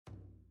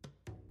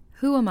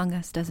Who among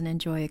us doesn't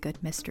enjoy a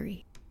good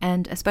mystery?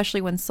 And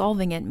especially when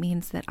solving it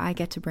means that I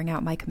get to bring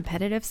out my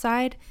competitive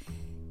side,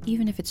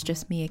 even if it's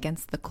just me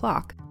against the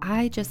clock.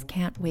 I just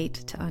can't wait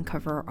to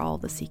uncover all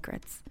the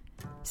secrets.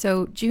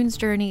 So June's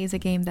Journey is a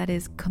game that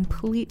is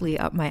completely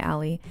up my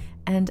alley,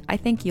 and I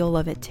think you'll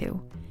love it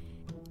too.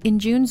 In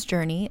June's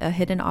Journey, a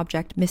hidden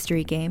object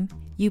mystery game,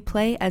 you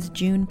play as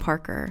June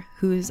Parker,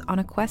 who's on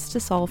a quest to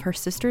solve her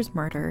sister's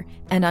murder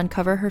and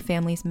uncover her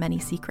family's many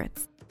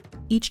secrets.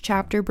 Each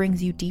chapter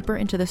brings you deeper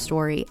into the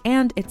story,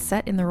 and it's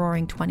set in the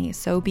Roaring '20s,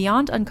 so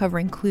beyond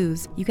uncovering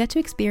clues, you get to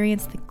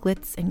experience the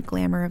glitz and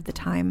glamour of the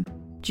time.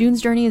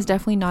 June's Journey is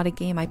definitely not a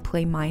game I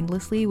play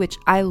mindlessly, which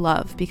I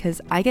love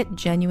because I get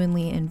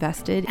genuinely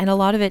invested, and a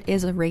lot of it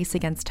is a race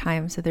against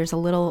time, so there's a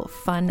little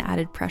fun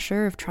added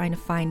pressure of trying to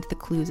find the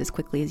clues as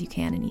quickly as you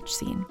can in each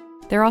scene.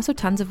 There are also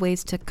tons of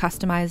ways to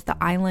customize the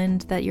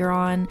island that you're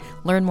on,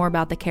 learn more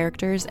about the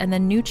characters, and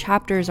then new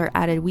chapters are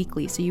added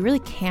weekly, so you really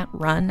can't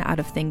run out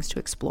of things to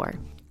explore.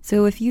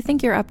 So if you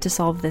think you're up to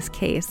solve this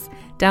case,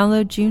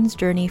 download June's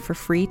Journey for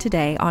free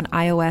today on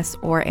iOS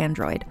or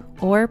Android,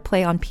 or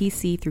play on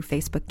PC through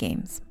Facebook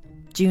Games.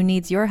 June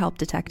needs your help,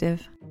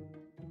 detective.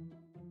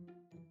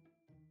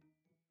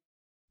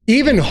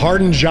 Even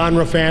hardened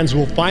genre fans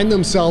will find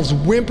themselves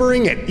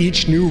whimpering at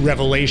each new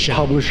revelation.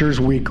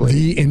 Publishers Weekly.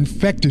 The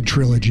Infected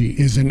Trilogy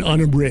is an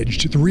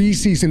unabridged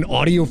 3-season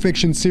audio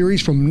fiction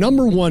series from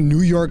 #1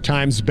 New York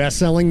Times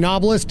bestselling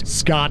novelist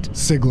Scott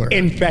Sigler.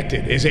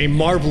 Infected is a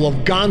marvel of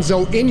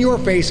gonzo,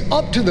 in-your-face,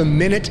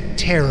 up-to-the-minute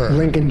terror.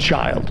 Lincoln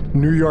Child,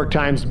 New York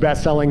Times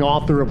bestselling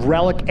author of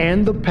Relic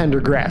and the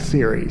Pendergrass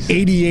series.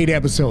 88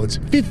 episodes,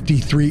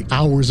 53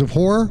 hours of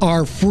horror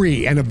are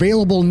free and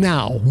available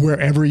now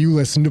wherever you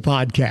listen to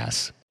podcasts.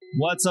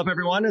 What's up,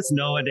 everyone? It's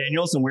Noah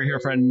Daniels, and we're here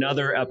for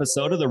another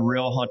episode of the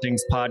Real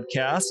Hauntings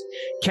podcast.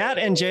 Kat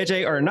and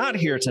JJ are not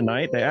here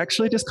tonight. They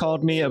actually just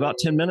called me about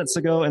 10 minutes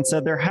ago and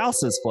said their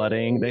house is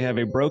flooding. They have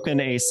a broken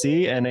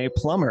AC and a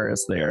plumber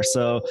is there.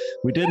 So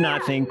we did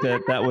not think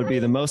that that would be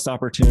the most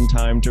opportune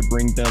time to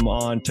bring them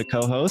on to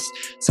co-host.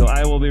 So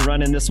I will be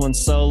running this one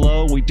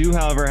solo. We do,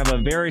 however, have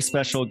a very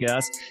special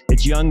guest.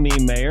 It's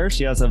Youngmi Mayer.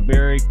 She has a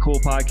very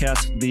cool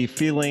podcast, the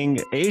Feeling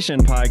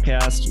Asian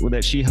podcast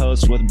that she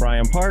hosts with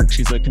Brian Park.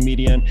 She's a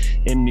comedian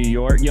in New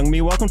York.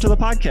 Youngmi, welcome to the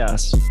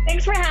podcast.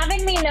 Thanks for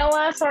having me,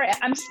 Noah. Sorry,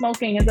 I'm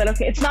smoking. Is that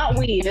okay? It's not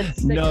weed.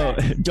 It's no,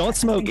 don't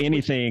smoke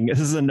anything.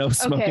 This is a no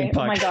smoking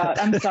podcast. Oh my God,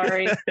 I'm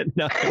sorry.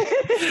 No,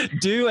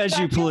 do as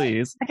you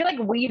please. I feel like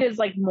weed is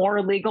like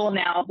more legal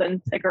now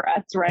than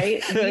cigarettes,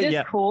 right? Weed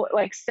is cool.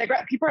 Like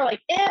cigarette, people are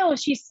like, ew,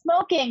 she's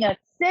smoking a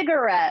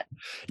cigarette.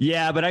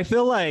 Yeah, but I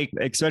feel like,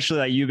 especially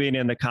like you being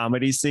in the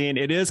comedy scene,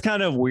 it is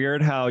kind of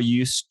weird how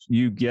you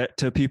get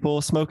to people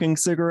smoking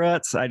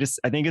cigarettes. I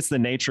think it's the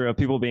nature of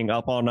people being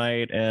up all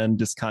night and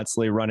just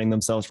constantly running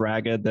themselves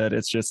ragged that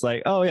it's just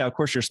like, oh yeah, of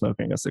course you're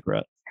smoking a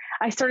cigarette.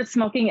 I started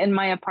smoking in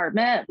my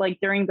apartment. Like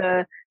during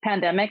the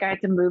pandemic, I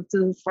had to move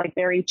to this like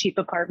very cheap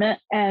apartment,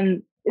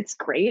 and it's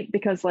great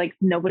because like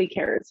nobody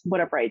cares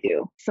whatever I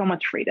do. So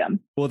much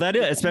freedom. Well, that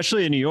is,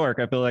 especially in New York,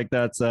 I feel like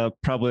that's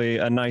probably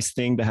a nice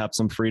thing to have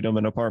some freedom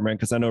in an apartment,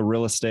 because I know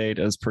real estate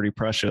is pretty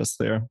precious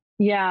there.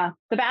 Yeah.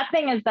 The bad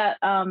thing is that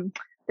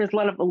there's a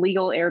lot of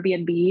illegal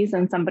Airbnbs,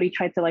 and somebody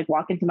tried to like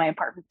walk into my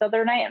apartment the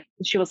other night.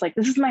 And she was like,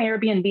 "This is my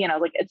Airbnb." And I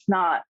was like, "It's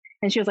not."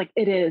 And she was like,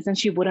 "It is." And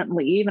she wouldn't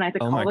leave. And I had to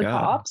call the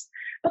cops.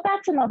 But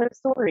that's another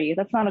story.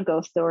 That's not a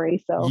ghost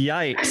story. So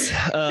yikes.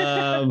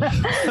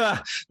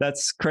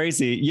 That's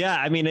crazy. Yeah.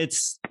 I mean,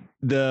 it's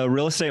the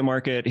real estate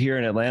market here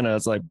in Atlanta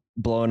is like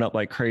blowing up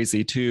like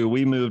crazy too.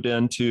 We moved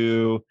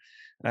into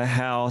a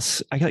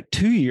house like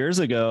 2 years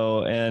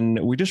ago, and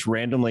we just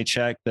randomly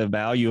checked the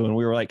value, and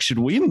we were like, should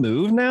we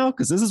move now?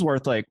 Because this is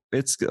worth like,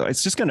 it's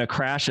just going to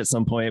crash at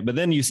some point. But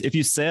then if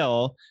you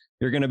sell,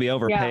 you're going to be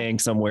overpaying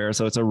somewhere.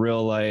 So it's a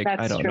real, like,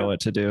 I don't know what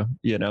to do,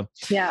 you know?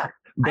 Yeah.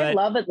 But I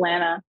love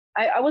Atlanta.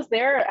 I was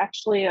there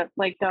actually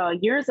like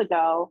years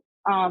ago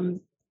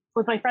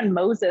with my friend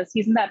Moses.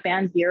 He's in that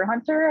band Deer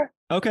Hunter.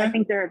 Okay. I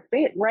think they're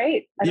big,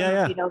 right? I don't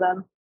know if you know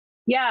them.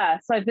 Yeah.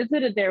 So I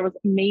visited there. It was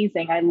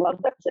amazing. I love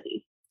that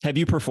city. Have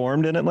you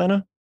performed in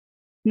Atlanta?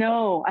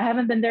 No, I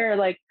haven't been there.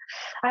 Like,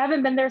 I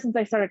haven't been there since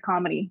I started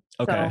comedy.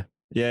 Okay. So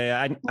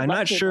yeah. I'm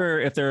not sure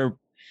if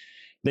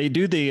they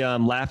do the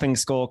Laughing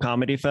Skull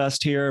Comedy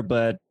Fest here,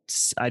 but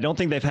I don't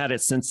think they've had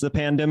it since the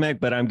pandemic,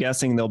 but I'm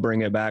guessing they'll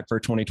bring it back for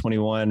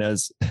 2021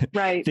 as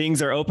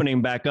things are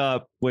opening back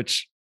up,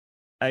 which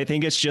I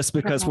think it's just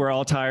because we're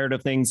all tired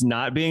of things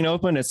not being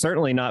open. It's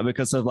certainly not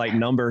because of like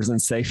numbers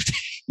and safety.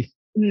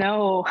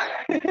 No.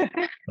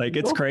 Like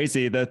it's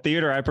crazy. The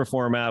theater I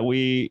perform at,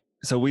 we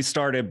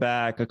started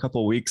back a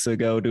couple of weeks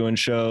ago doing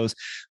shows,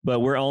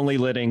 but we're only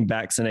letting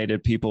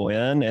vaccinated people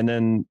in. And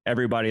then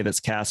everybody that's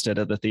casted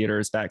at the theater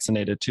is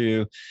vaccinated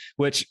too,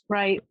 which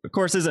of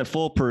course isn't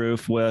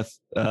foolproof with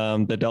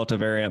the Delta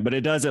variant, but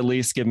it does at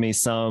least give me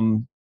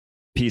some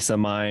peace of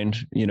mind,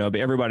 you know. But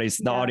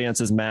the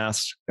audience is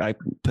masked. I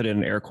put it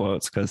in air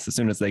quotes because as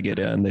soon as they get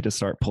in, they just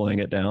start pulling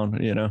it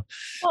down, you know.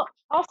 Well,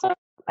 also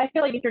I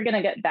feel like if you're going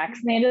to get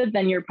vaccinated,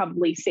 then you're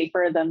probably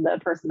safer than the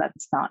person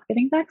that's not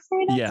getting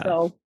vaccinated. Yeah.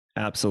 So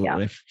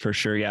absolutely. For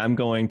sure. Yeah. I'm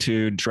going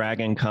to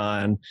Dragon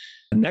Con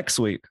next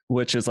week,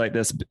 which is like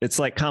this. It's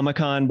like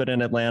Comic-Con, but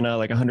in Atlanta,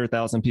 like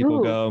 100,000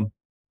 people go.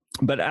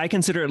 But I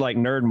consider it like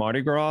nerd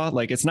Mardi Gras.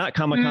 Like it's not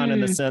Comic-Con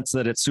in the sense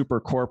that it's super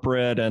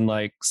corporate and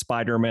like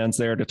Spider-Man's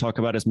there to talk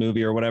about his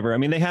movie or whatever. I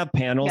mean, they have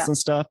panels and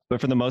stuff,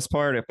 but for the most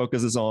part, it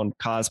focuses on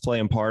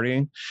cosplay and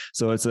partying.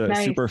 So it's a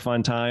super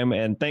fun time.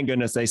 And thank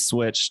goodness they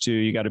switched to,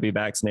 you got to be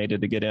vaccinated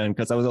to get in.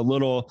 Cause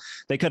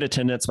they cut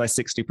attendance by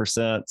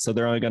 60%. So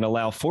they're only going to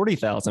allow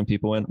 40,000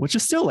 people in, which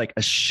is still like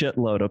a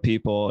shitload of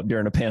people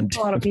during a pandemic. A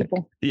lot of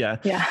people. Yeah.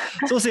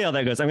 So we'll see how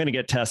that goes. I'm going to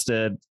get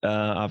tested,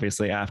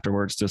 obviously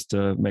afterwards, just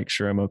to make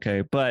sure I'm okay.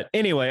 But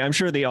anyway, I'm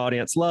sure the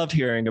audience loved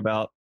hearing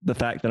about the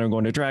fact that I'm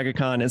going to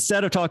DragonCon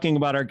instead of talking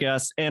about our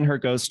guests and her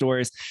ghost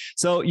stories.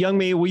 So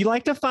Youngmi, we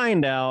like to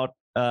find out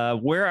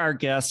where our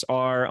guests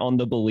are on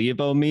the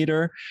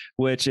Believo-meter,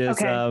 which is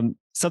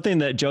something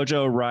that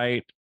Jojo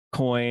Wright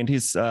coined.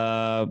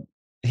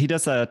 He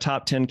does a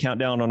top 10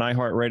 countdown on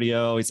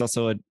iHeartRadio. He's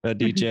also a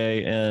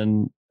DJ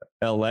in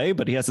LA,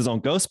 but he has his own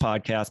ghost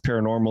podcast,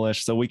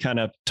 Paranormalish. So we kind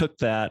of took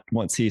that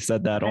once he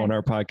said that on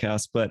our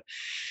podcast. But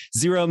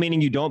 0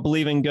 meaning you don't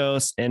believe in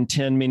ghosts, and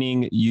 10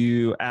 meaning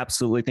you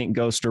absolutely think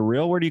ghosts are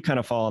real. Where do you kind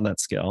of fall on that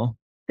scale?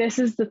 This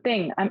is the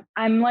thing.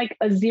 I'm like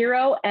a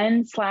 0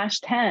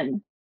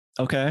 n/10.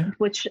 Okay.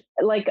 Which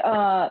like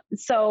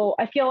so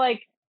I feel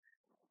like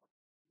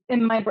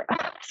in my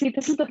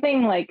this is the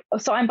thing, like,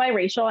 so I'm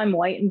biracial, I'm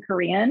white and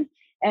Korean,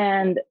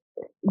 and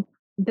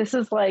this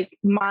is like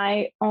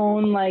my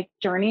own like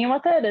journey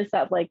with it, is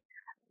that like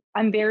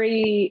I'm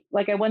very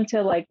like, I went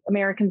to like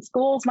American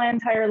schools my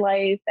entire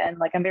life, and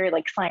like I'm very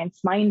like science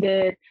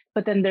minded,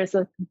 but then there's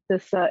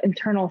this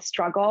internal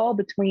struggle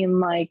between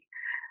like,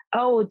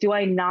 oh, do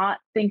I not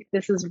think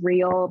this is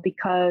real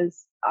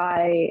because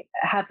I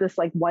have this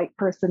like white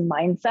person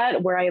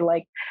mindset where I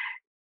like,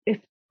 if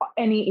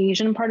any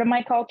Asian part of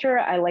my culture,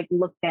 I like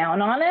look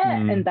down on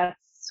it. And that's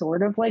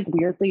sort of like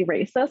weirdly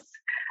racist.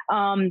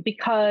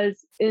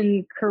 Because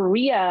in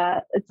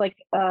Korea, it's like,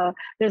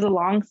 there's a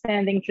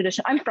long-standing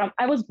tradition.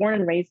 I was born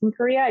and raised in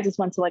Korea. I just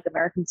went to like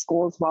American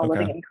schools while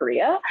living in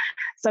Korea.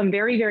 So I'm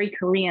very, very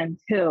Korean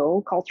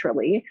too,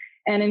 culturally.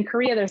 And in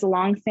Korea, there's a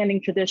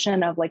long-standing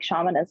tradition of like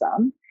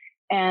shamanism.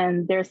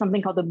 And there's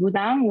something called the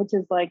Mudang, which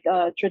is like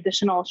a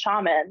traditional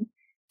shaman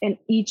in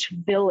each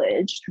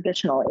village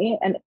traditionally.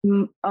 And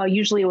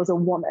usually it was a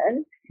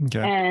woman.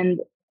 And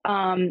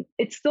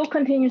it still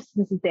continues to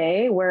this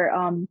day where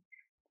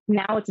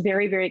now it's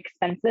very, very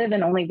expensive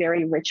and only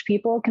very rich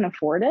people can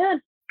afford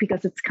it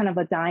because it's kind of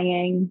a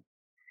dying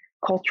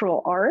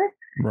cultural art.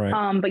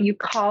 Right. But you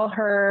call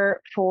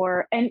her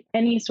for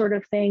any sort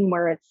of thing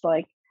where it's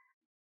like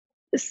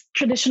this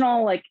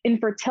traditional like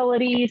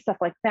infertility, stuff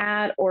like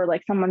that, or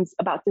like someone's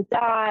about to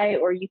die,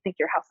 or you think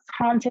your house is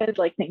haunted,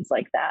 like things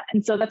like that.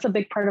 And so that's a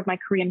big part of my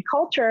Korean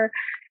culture.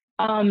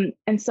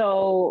 And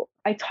so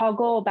I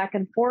toggle back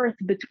and forth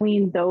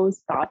between those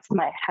thoughts in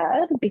my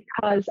head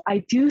because I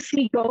do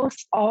see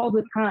ghosts all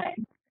the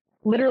time,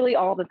 literally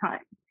all the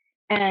time.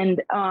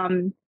 And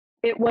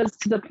it was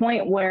to the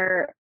point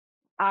where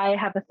I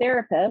have a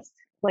therapist,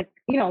 like,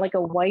 you know, like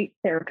a white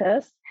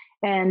therapist.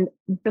 And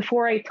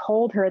before I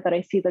told her that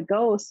I see the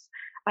ghosts,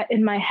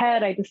 in my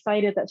head, I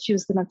decided that she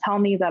was going to tell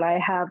me that I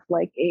have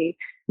like a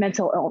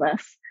mental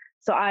illness.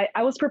 So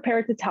I was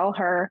prepared to tell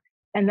her.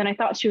 And then I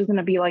thought she was going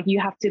to be like, you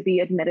have to be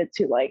admitted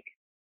to like,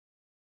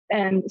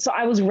 and so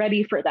I was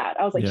ready for that.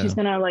 I was like, she's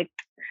going to like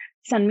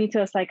send me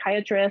to a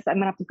psychiatrist. I'm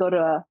going to have to go to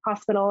a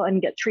hospital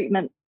and get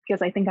treatment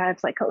because I think I have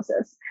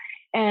psychosis.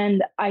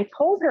 And I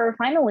told her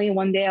finally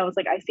one day, I was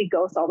like, I see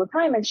ghosts all the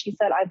time. And she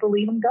said, I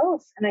believe in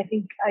ghosts. And I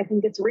think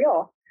it's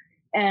real.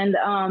 And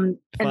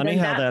funny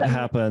how that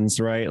happens,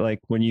 right? Like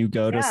when you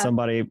go to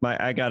somebody,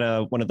 I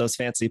got one of those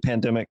fancy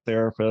pandemic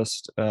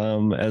therapists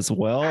as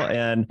well.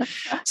 And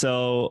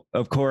so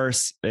of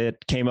course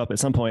it came up at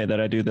some point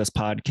that I do this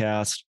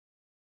podcast.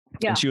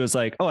 And she was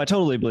like, oh, I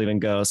totally believe in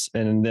ghosts.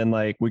 And then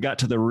like, we got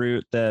to the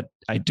root that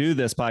I do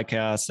this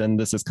podcast, and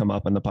this has come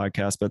up in the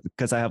podcast, but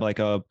because I have like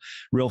a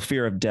real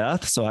fear of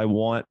death. So I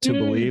want to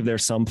believe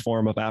there's some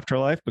form of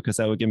afterlife because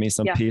that would give me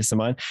some peace of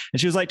mind.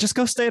 And she was like, just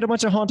go stay at a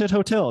bunch of haunted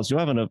hotels.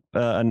 You'll have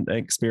an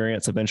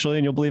experience eventually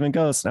and you'll believe in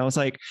ghosts. And I was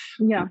like,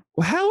 well,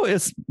 how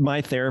is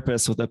my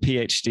therapist with a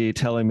PhD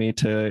telling me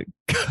to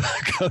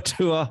go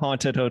to a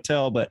haunted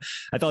hotel? But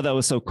I thought that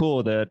was so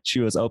cool that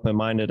she was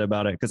open-minded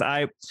about it. Cause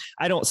I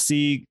don't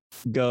see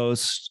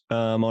ghosts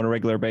on a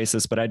regular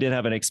basis, but I did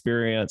have an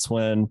experience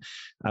when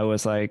I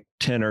was like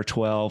 10 or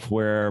 12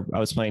 where I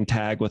was playing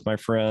tag with my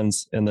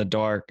friends in the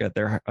dark at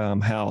their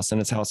house, and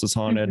his house was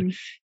haunted.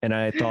 And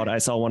I thought I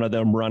saw one of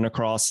them run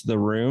across the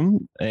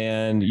room,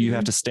 and you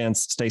have to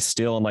stay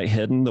still and like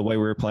hidden the way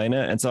we were playing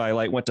it. And so I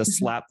like went to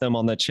slap them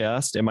on the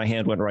chest, and my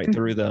hand went right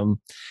through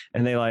them,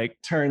 and they like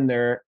turned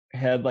their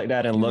head like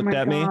that and looked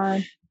at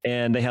me.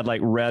 and they had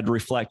like red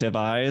reflective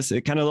eyes.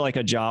 It kind of looked like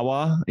a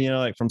Jawa,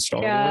 like from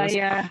Star Wars.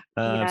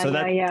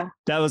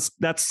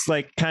 That's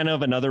like kind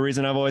of another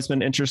reason I've always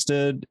been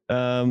interested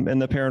in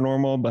the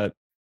paranormal. But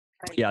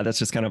yeah, that's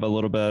just kind of a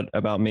little bit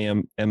about me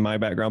and my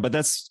background. But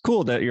that's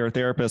cool that your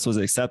therapist was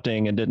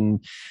accepting and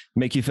didn't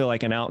make you feel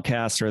like an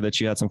outcast or that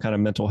you had some kind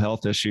of mental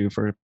health issue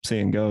for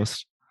seeing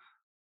ghosts.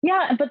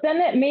 Yeah, but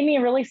then it made me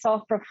really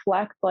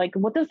self-reflect. Like,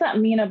 what does that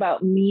mean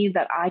about me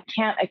that I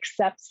can't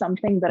accept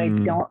something that I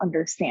don't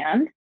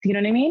understand? Do you know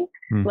what I mean?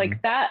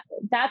 Like that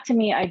to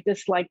me, I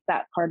dislike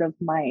that part of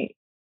my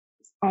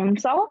own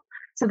self.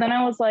 So then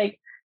I was like,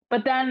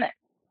 but then,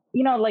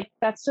 like,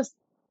 that's just,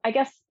 I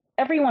guess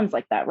everyone's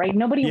like that, right?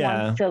 Nobody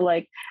wants to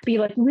like be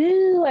like,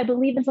 woo, I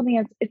believe in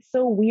something. It's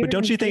so weird. But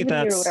don't you think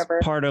that's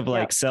part of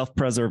like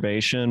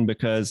self-preservation?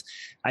 Because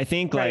I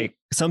think like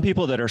some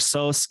people that are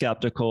so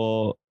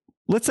skeptical,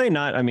 let's say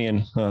not, I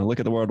mean, look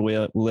at the world we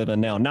live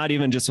in now, not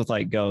even just with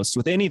like ghosts,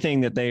 with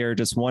anything that they are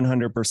just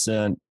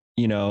 100%,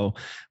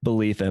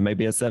 belief in.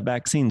 Maybe it's that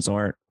vaccines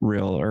aren't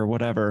real or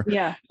whatever.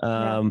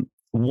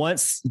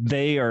 Once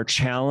they are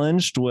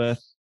challenged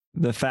with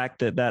the fact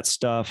that that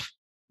stuff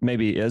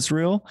maybe is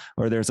real,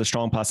 or there's a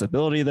strong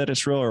possibility that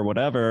it's real or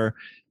whatever,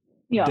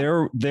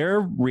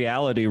 their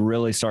reality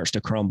really starts to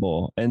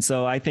crumble. And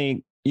so I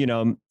think,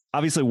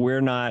 obviously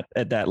we're not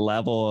at that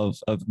level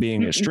of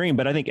being extreme,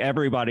 but I think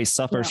everybody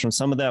suffers from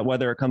some of that,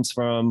 whether it comes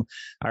from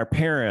our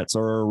parents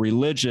or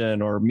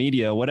religion or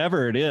media,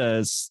 whatever it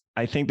is.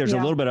 I think there's a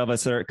little bit of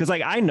us there, because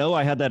like, I know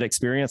I had that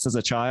experience as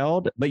a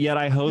child, but yet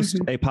I host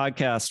a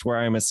podcast where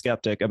I'm a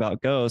skeptic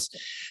about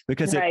ghosts,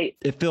 because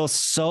it feels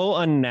so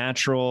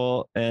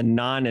unnatural and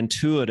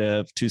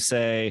non-intuitive to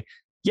say,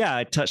 yeah,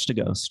 I touched a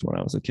ghost when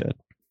I was a kid,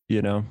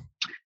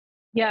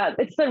 Yeah,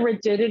 it's the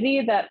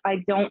rigidity that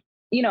I don't,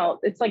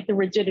 it's like the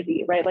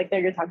rigidity, right? Like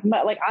that you're talking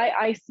about. Like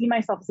I see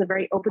myself as a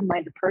very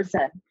open-minded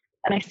person,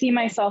 and I see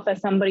myself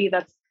as somebody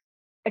that's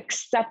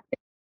accepting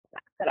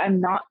that I'm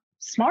not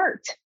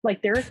smart.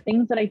 Like there are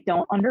things that I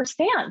don't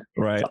understand.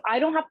 Right. So I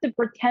don't have to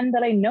pretend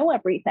that I know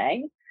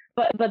everything,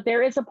 but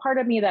there is a part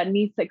of me that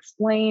needs to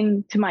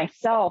explain to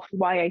myself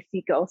why I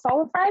see ghosts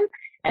all the time.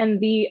 And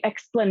the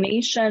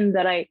explanation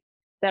that I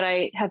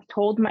have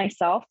told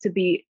myself to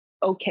be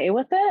okay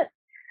with it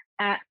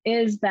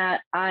is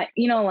that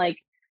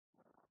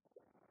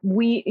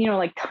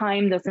like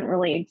time doesn't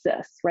really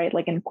exist, right?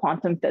 Like in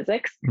quantum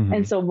physics.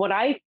 And so what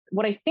I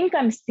think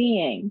I'm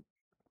seeing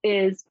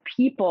is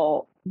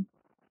people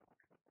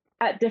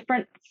at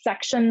different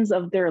sections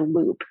of their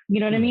loop. You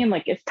know what I mean?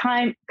 Like because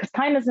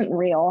time isn't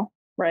real,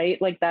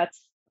 right? Like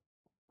that's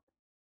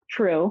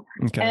true.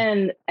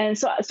 Okay. And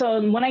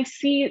so when I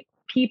see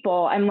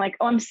people, I'm like,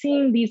 oh, I'm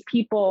seeing these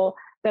people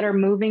that are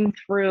moving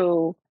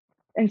through,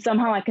 and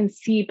somehow I can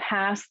see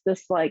past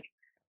this like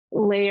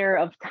layer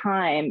of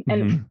time,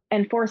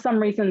 and for some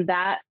reason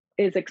that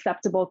is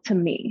acceptable to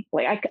me.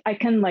 Like I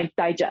can like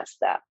digest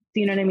that.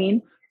 Do you know what I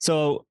mean?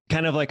 So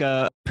kind of like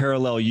a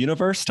parallel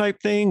universe type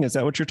thing. Is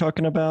that what you're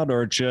talking about?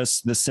 Or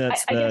just the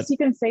sense I guess you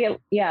can say it.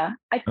 Yeah.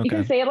 You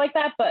can say it like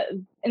that, but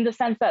in the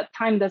sense that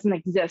time doesn't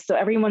exist. So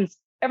everyone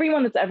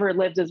that's ever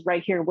lived is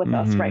right here with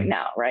us right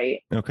now.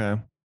 Right. Okay.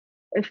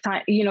 If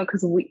time,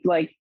 cause we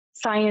like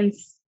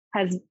science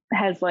has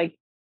like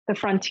the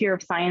frontier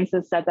of science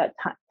has said that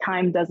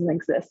time doesn't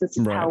exist. It's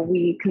just how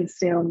we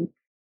consume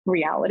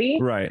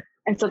reality. Right.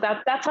 And so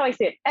that's how I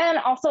see it. And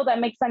also that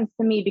makes sense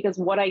to me because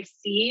what I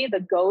see, the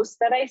ghosts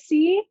that I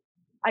see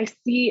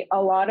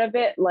a lot of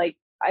it, like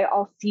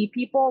I'll see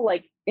people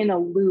like in a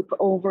loop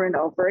over and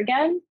over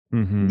again,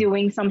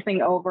 doing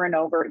something over and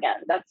over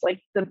again. That's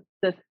like the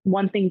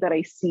one thing that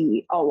I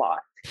see a lot.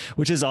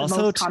 Which is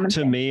also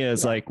to me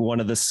is like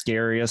one of the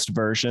scariest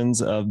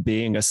versions of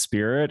being a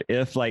spirit.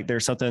 If like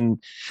there's something,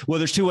 well,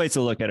 there's two ways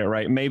to look at it,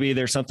 right? Maybe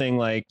there's something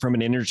like from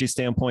an energy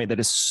standpoint that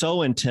is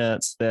so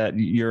intense that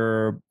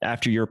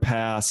after your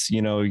pass,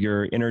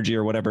 your energy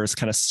or whatever is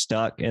kind of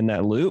stuck in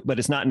that loop, but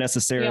it's not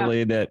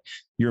necessarily that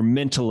you're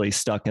mentally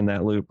stuck in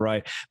that loop,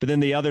 right? But then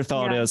the other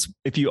thought is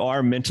if you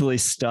are mentally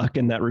stuck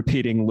in that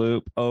repeating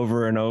loop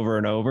over and over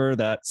and over,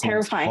 that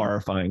seems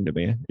horrifying to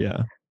me.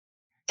 Yeah.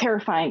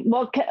 Terrifying.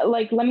 Well,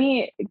 like, do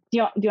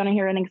you want to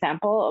hear an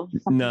example of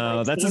something?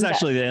 No, that's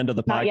actually the end of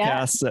the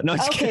podcast. No,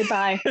 okay,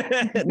 bye.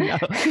 No.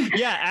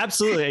 Yeah,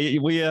 absolutely.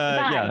 We,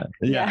 yeah.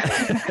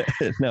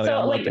 No,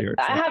 so like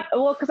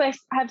because I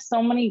have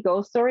so many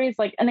ghost stories.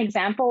 Like an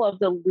example of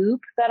the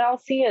loop that I'll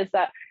see is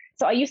that,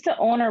 so I used to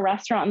own a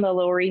restaurant on the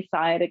Lower East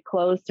Side. It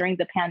closed during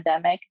the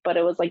pandemic, but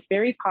it was like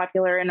very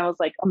popular. And it was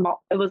like,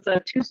 it was a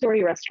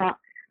 2-story restaurant.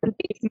 In the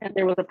basement,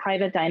 there was a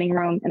private dining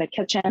room and a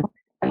kitchen.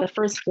 And the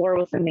first floor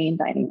was the main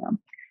dining room.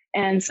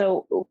 And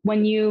so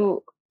when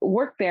you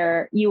work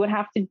there, you would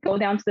have to go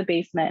down to the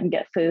basement and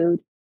get food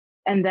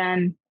and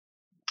then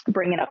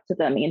bring it up to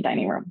the main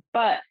dining room.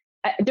 But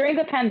during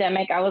the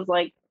pandemic, I was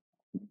like,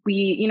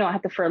 I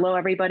had to furlough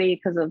everybody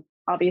because of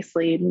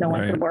obviously no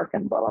one could work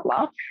and blah, blah,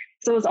 blah.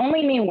 So it was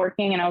only me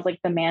working and I was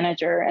like the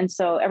manager. And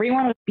so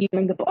everyone would be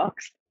doing the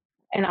books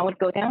and I would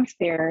go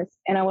downstairs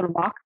and I would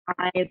walk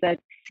by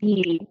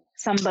see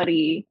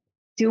somebody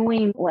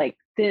doing like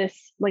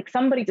this, like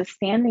somebody just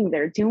standing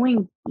there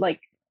doing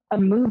like a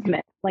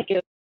movement. Like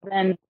it,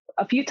 then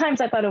a few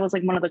times I thought it was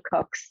like one of the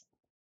cooks.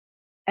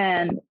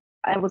 And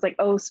I was like,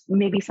 oh,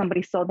 maybe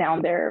somebody's still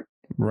down there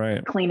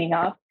Right. cleaning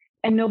up.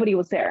 And nobody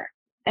was there.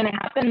 And it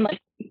happened like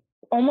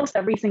almost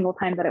every single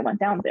time that I went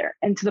down there.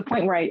 And to the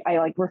point where I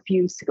like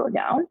refused to go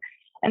down.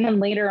 And then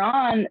later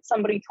on,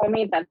 somebody told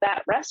me that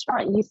that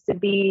restaurant used to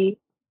be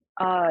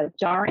a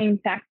jarring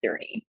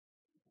factory.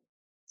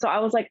 So I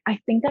was like, I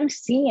think I'm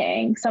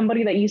seeing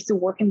somebody that used to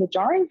work in the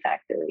jarring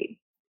factory,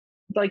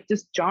 like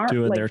just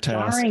Doing like their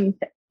task. jarring,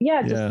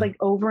 just like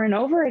over and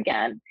over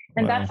again.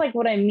 And Wow. that's like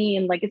what I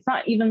mean. Like, it's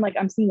not even like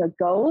I'm seeing a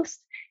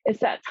ghost. It's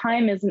that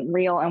time isn't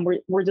real, and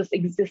we're just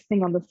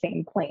existing on the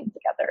same plane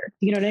together.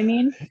 You know what I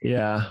mean?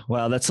 Yeah.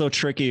 Wow. That's so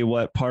tricky.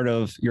 What part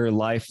of your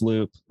life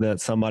loop that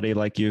somebody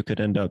like you could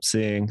end up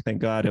seeing? Thank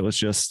God it was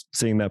just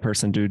seeing that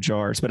person do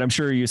jars. But I'm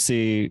sure you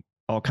see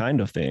all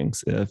kind of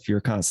things if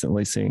you're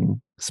constantly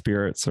seeing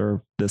spirits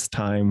or this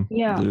time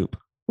loop.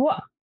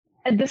 Well,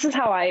 and this is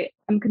how I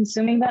am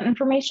consuming that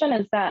information,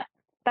 is that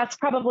that's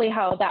probably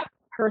how that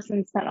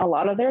person spent a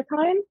lot of their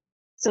time.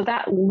 So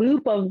that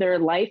loop of their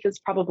life is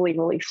probably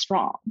really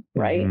strong,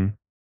 right? Mm-hmm.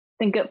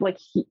 Think of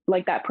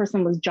like that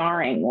person was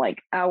jarring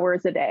like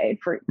hours a day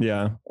for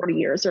 40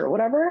 years or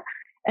whatever.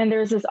 And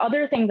there's this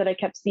other thing that I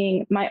kept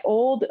seeing. My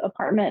old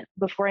apartment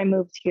before I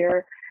moved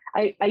here,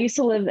 I used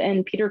to live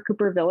in Peter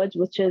Cooper Village,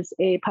 which is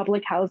a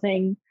public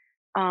housing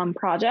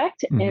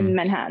project in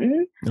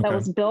Manhattan that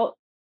was built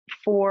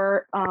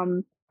for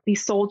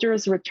these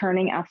soldiers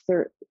returning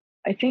after,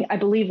 I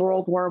believe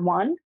World War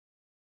One.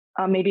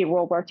 Maybe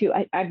World War II.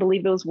 I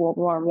believe it was World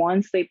War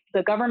One. So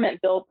the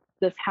government built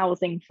this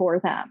housing for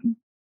them.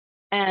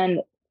 And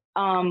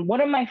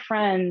one of my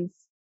friends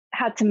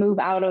had to move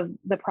out of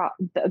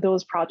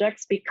those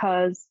projects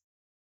because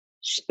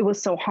it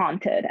was so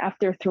haunted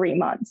after 3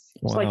 monds.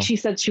 Wow. So like she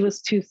said, she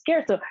was too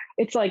scared. So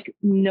it's like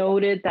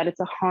noted that it's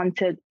a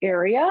haunted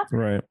area.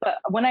 Right. But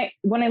when I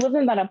lived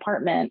in that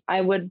apartment,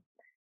 I would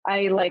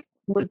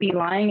be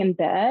lying in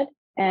bed,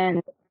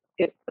 and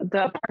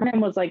the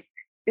apartment was like,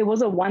 it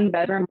was a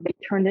 1-bedroom. They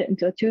turned it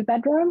into a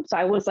 2-bedroom. So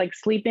I was like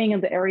sleeping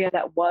in the area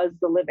that was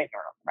the living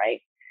room, right?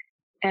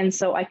 And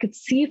so I could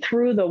see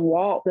through the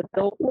wall, the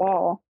built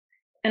wall,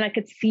 and I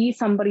could see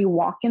somebody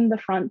walk in the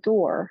front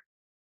door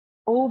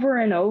over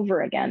and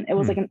over again. It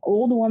was like an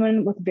old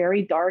woman with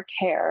very dark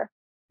hair.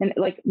 And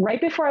like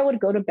right before I would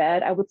go to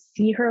bed, I would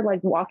see her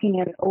like walking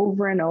in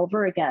over and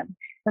over again,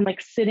 and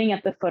like sitting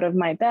at the foot of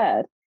my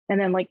bed, and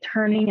then like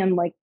turning and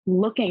like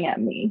looking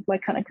at me,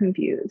 like kind of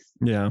confused.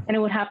 Yeah. And it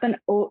would happen,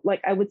 like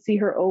I would see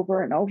her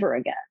over and over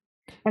again.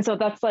 And so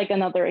that's like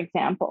another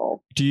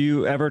example. Do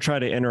you ever try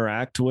to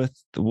interact with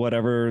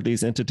whatever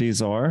these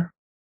entities are?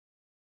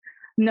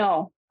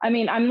 No. I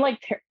mean,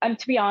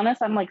 to be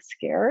honest, I'm like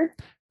scared.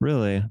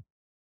 Really?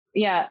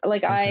 Yeah.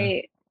 Like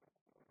okay.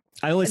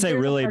 I only say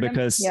really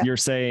because you're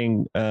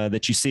saying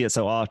that you see it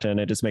so often.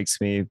 It just makes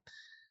me,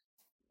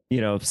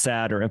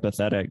 sad or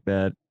empathetic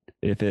that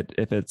if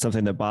it's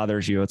something that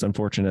bothers you, it's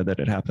unfortunate that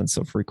it happens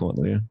so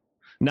frequently.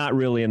 Not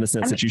really in the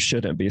sense that you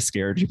shouldn't be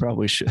scared. You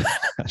probably should.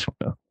 I don't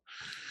know.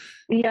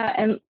 Yeah.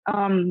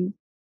 And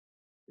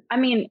I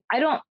mean,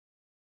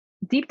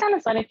 deep down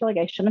inside, I feel like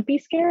I shouldn't be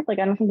scared. Like,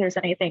 I don't think there's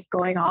anything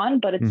going on,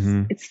 but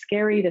it's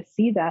scary to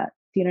see that.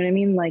 Do you know what I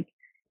mean? Like,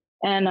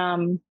 and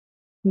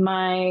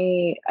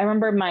I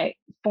remember my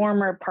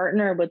former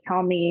partner would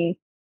tell me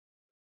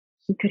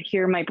he could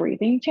hear my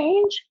breathing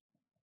change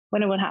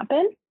when it would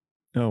happen.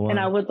 Oh, wow. And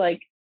I would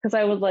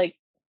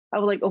I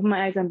would open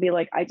my eyes and be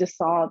like, I just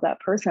saw that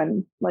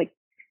person. Like,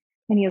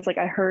 and he was like,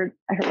 I heard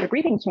the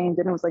breathing change,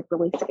 and it was like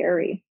really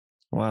scary.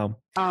 Wow.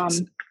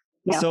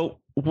 So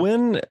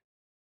when,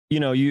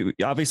 you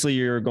obviously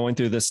you're going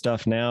through this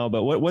stuff now,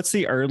 but what's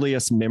the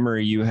earliest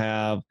memory you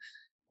have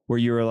where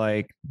you were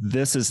like,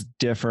 this is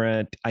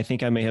different? I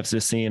think I may have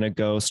just seen a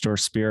ghost or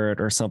spirit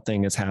or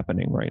something is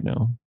happening right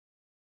now.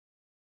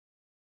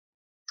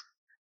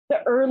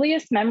 The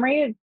earliest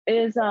memory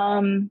is,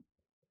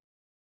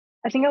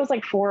 I think I was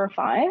like 4 or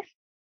 5.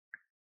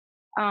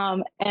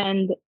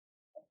 And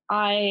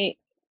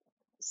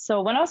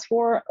so when I was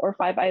 4 or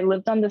 5, I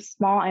lived on this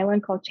small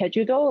island called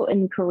Jeju-do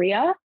in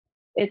Korea.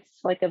 It's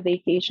like a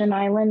vacation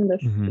island,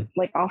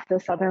 like off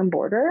the southern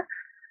border.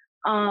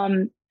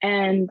 And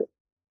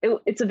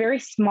it's a very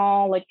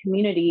small like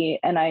community.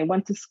 And I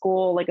went to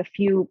school like a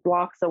few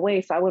blocks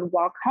away. So I would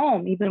walk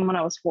home even when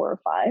I was 4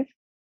 or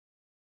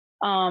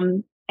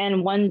 5.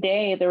 And one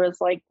day there was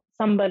like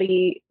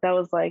somebody that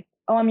was like,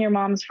 oh, I'm your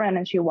mom's friend.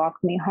 And she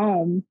walked me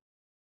home.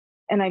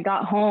 And I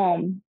got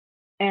home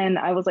and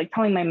I was like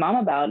telling my mom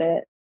about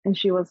it. And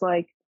she was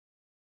like,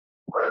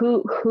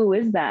 who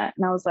is that?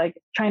 And I was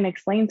like trying to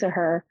explain to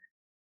her.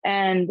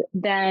 And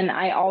then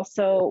I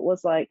also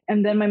was like,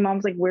 and then my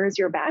mom's like, where's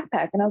your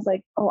backpack? And I was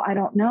like, oh, I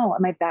don't know.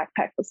 And my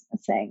backpack was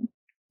missing.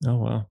 Oh,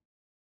 wow.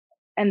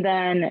 And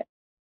then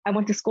I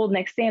went to school the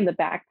next day and the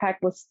backpack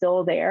was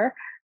still there.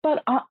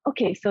 But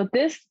okay, so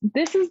this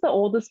is the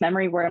oldest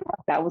memory where I'm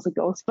like, that was a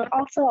ghost, but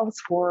also I was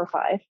 4 or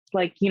 5.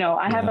 Like,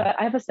 I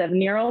have a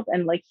 7-year-old,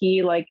 and like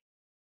he like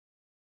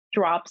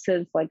drops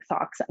his like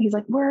socks. He's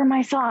like, where are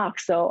my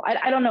socks? So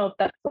I don't know if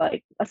that's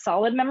like a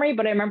solid memory,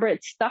 but I remember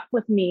it stuck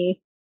with me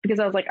because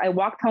I was like, I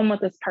walked home with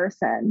this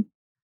person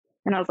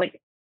and I was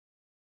like,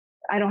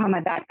 I don't have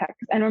my backpack.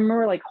 And I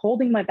remember like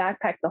holding my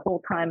backpack the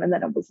whole time and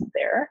then it wasn't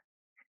there.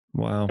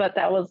 Wow. But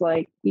that was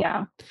like,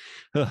 yeah.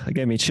 It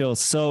gave me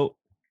chills. So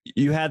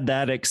you had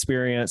that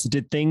experience.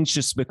 Did things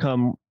just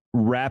become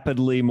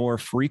rapidly more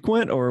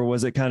frequent, or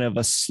was it kind of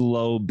a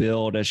slow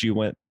build as you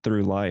went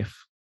through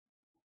life?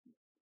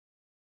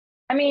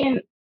 I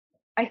mean,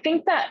 I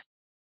think that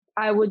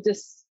I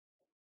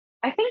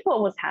think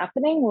what was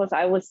happening was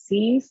I was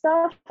seeing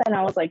stuff and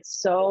I was like,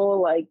 so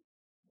like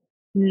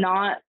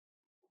not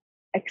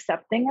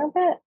accepting of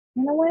it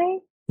in a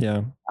way.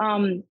 Yeah.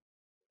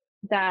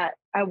 That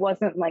I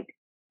wasn't like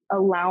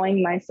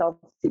allowing myself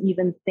to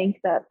even think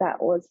that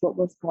that was what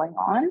was going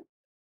on.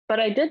 But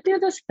I did do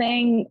this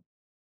thing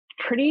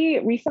pretty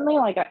recently,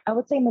 like I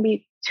would say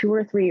maybe 2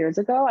 or 3 years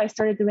ago. I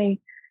started doing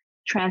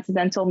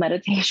transcendental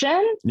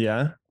meditation.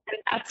 Yeah. And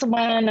that's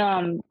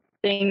when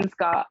things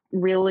got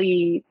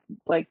really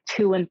like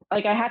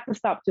I had to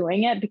stop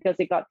doing it because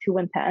it got too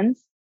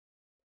intense.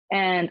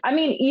 And I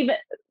mean, even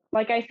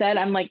like I said,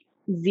 I'm like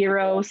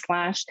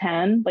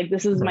 0/10. Like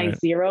this is my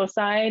 0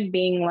 side,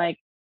 being like,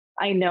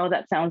 I know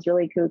that sounds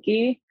really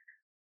kooky,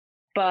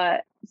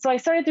 but so I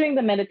started doing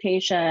the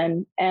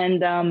meditation,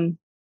 and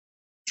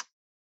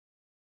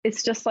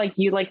it's just like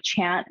you like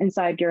chant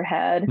inside your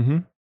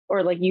head,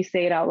 or like you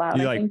say it out loud.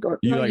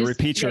 You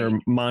repeat your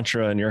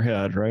mantra in your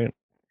head, right?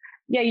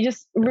 Yeah, you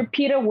just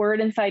repeat a word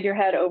inside your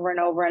head over and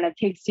over, and it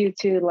takes you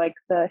to like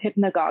the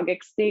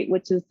hypnagogic state,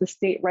 which is the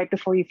state right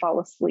before you fall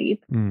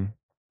asleep. And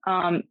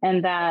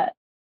that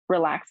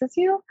relaxes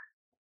you.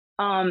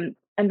 And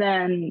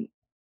then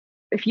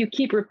if you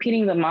keep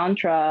repeating the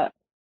mantra,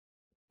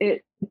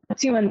 it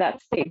puts you in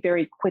that state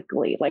very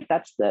quickly. Like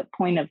that's the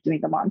point of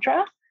doing the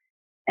mantra.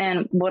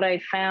 And what I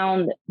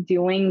found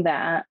doing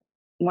that,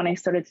 when I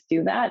started to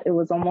do that, it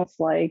was almost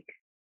like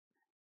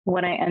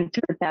when I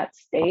entered that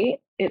state,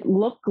 it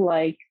looked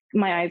like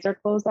my eyes are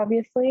closed,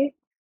 obviously.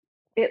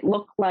 It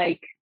looked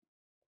like,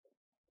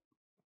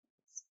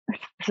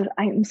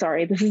 I'm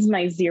sorry, this is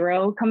my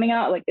 0 coming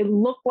out. Like it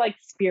looked like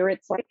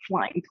spirits like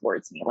flying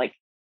towards me, like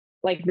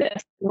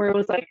this, where it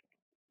was like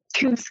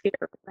too scared.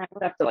 I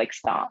would have to like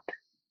stop.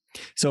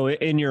 So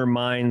in your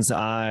mind's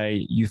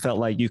eye, you felt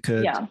like you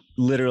could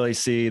literally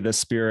see the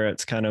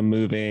spirits kind of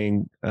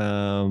moving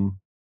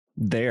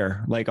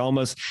there, like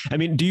almost, I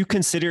mean, do you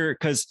consider,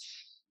 because,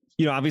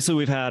 obviously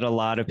we've had a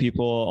lot of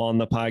people on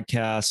the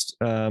podcast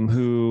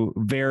who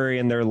vary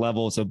in their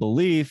levels of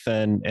belief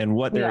and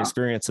what their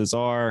experiences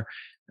are.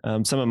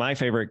 Some of my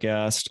favorite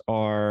guests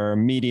are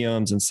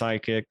mediums and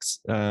psychics,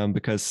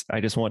 because I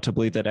just want to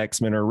believe that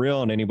X-Men are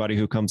real, and anybody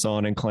who comes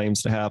on and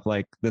claims to have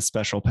like this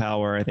special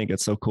power, I think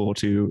it's so cool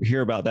to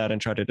hear about that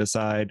and try to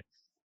decide,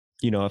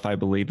 if I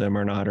believe them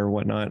or not or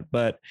whatnot.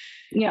 But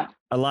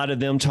a lot of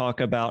them talk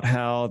about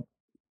how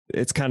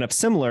it's kind of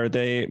similar.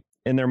 They,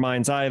 in their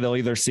mind's eye, they'll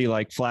either see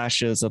like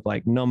flashes of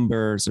like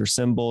numbers or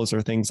symbols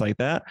or things like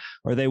that,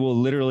 or they will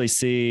literally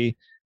see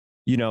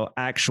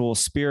actual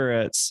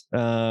spirits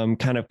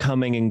kind of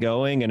coming and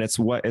going. And it's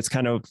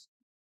kind of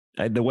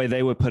the way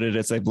they would put it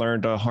is they've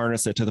learned to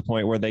harness it to the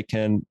point where they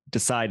can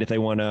decide if they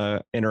want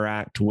to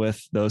interact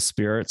with those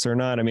spirits or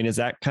not. I mean, is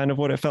that kind of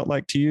what it felt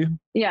like to you?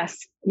 Yes.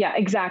 Yeah,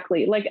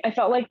 exactly. Like I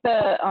felt like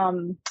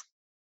the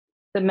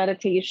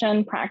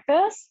meditation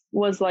practice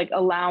was like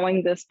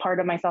allowing this part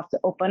of myself to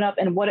open up.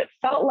 And what it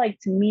felt like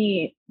to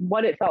me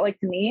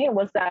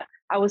was that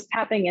I was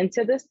tapping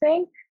into this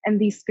thing, and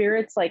these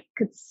spirits like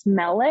could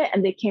smell it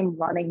and they came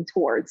running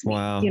towards me.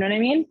 Wow. You know what I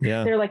mean?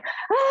 Yeah. They're like,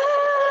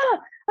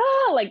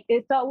 like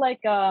it felt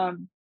like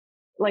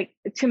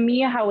to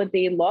me, how would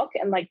they look?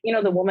 And like,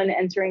 the woman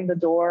entering the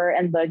door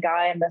and the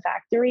guy in the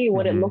factory,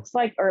 what it looks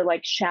like are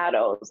like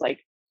shadows,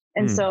 like.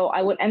 And so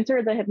I would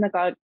enter the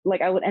hypnagogic,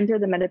 like I would enter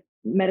the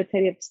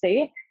meditative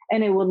state,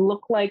 and it would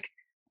look like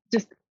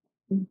just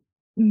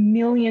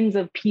millions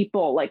of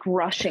people like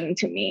rushing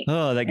to me.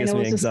 Oh, that gives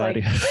me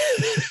anxiety.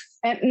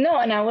 And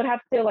I would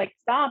have to like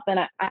stop, and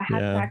I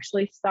had to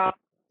actually stop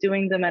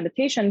doing the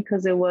meditation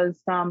because it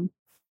was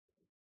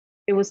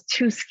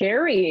too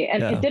scary,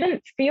 and it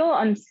didn't feel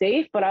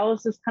unsafe, but I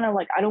was just kind of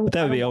like, But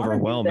that would be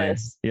overwhelming.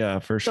 Yeah,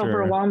 for sure. It's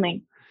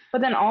overwhelming.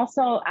 But then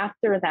also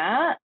after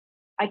that,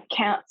 I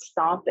can't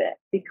stop it,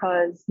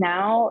 because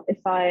now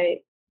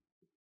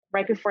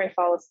right before I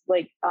fall asleep,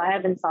 like I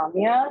have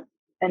insomnia,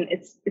 and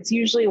it's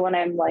usually when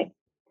I'm like,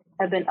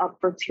 I've been up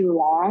for too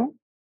long.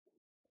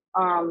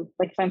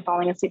 Like if I'm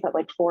falling asleep at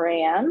like 4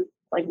 a.m.,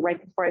 like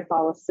right before I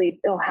fall asleep,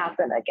 it'll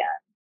happen again.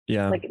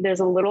 Yeah. Like there's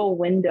a little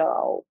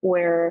window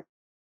where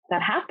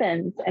that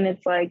happens, and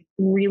it's like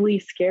really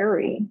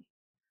scary.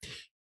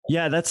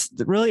 Yeah, that's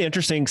really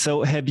interesting.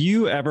 So have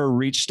you ever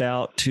reached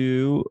out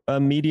to a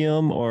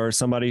medium or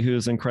somebody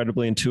who's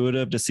incredibly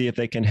intuitive to see if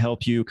they can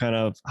help you kind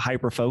of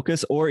hyper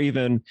focus, or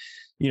even,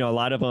 a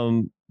lot of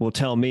them will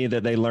tell me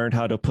that they learned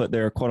how to put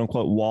their quote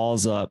unquote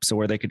walls up so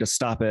where they could just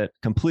stop it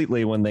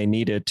completely when they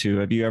needed to.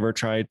 Have you ever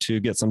tried to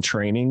get some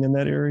training in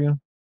that area?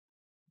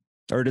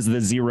 Or does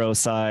the zero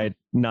side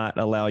not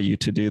allow you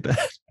to do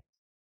that?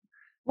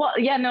 Well,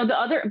 yeah, no, the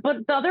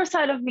other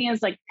side of me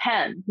is like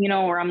 10,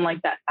 where I'm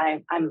like that.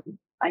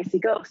 I see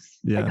ghosts.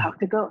 Yeah. I talk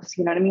to ghosts,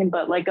 you know what I mean?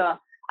 But like,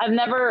 I've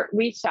never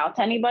reached out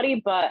to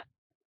anybody, but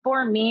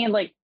for me,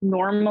 like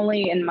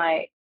normally in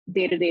my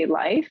day-to-day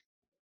life,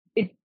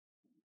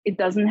 it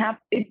doesn't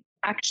happen. It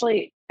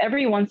actually,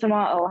 every once in a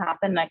while it'll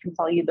happen. And I can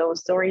tell you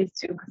those stories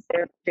too, because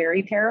they're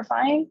very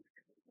terrifying.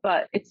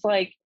 But it's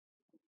like,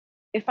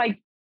 if I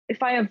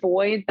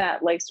avoid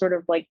that, like sort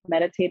of like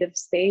meditative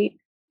state,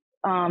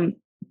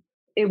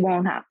 it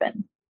won't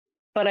happen.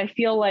 But I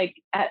feel like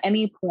at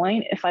any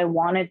point, if I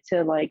wanted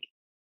to like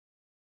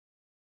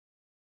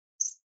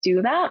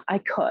do that, I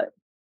could.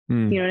 You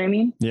know what I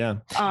mean? Yeah.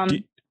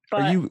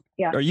 But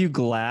are you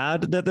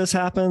glad that this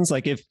happens?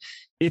 Like if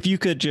you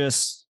could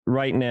just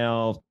right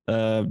now,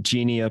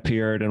 genie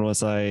appeared and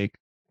was like,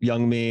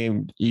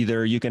 Youngmi,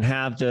 either you can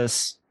have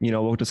this,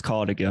 we'll just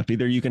call it a gift.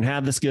 Either you can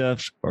have this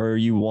gift or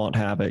you won't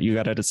have it. You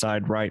got to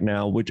decide right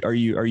now. Which are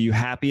you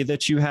happy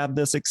that you have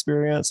this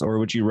experience, or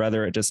would you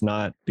rather it just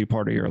not be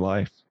part of your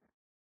life?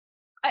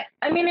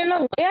 I mean, in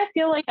a way, I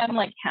feel like I'm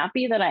like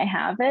happy that I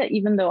have it,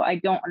 even though I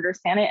don't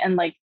understand it. And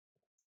like,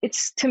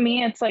 to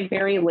me, it's like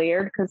very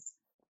layered, because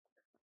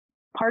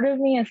part of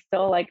me is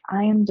still like,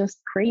 I am just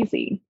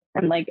crazy.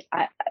 And like,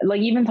 I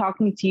like even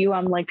talking to you,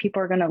 I'm like, people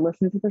are going to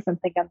listen to this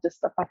and think I'm just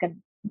a fucking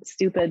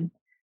stupid,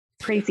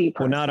 crazy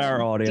person. Well, not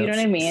our audience. Do you know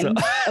what I mean?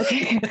 So.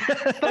 Okay.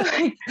 But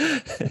like,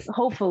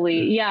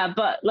 hopefully. Yeah.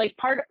 But like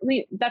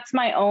partly that's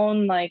my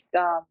own, like,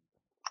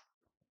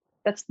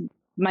 that's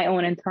my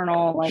own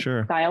internal like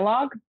sure.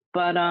 dialogue.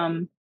 But,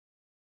 I'm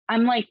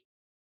like,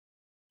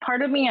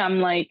 part of me, I'm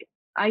like,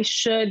 I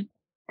should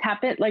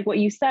tap it. Like what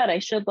you said, I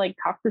should like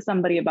talk to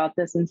somebody about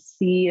this and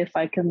see if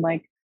I can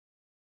like,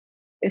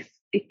 if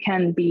it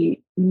can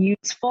be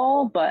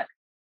useful. But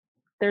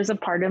there's a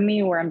part of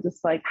me where I'm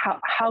just like,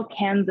 how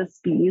can this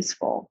be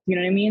useful? You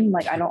know what I mean?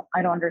 Like, I don't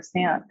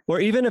understand. Or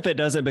even if it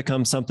doesn't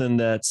become something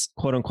that's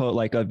quote unquote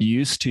like of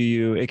use to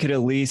you, it could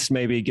at least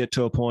maybe get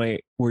to a point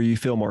where you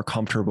feel more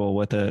comfortable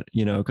with it,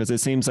 because it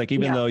seems like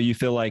even though you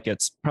feel like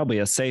it's probably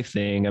a safe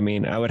thing, I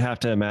mean, I would have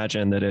to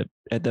imagine that it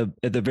at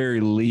the very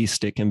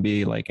least, it can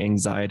be like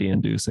anxiety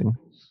inducing.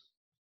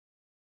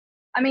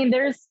 I mean,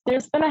 there's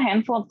been a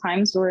handful of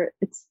times where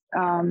it's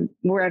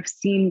where I've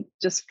seen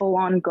just full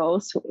on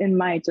ghosts in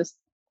my just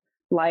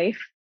life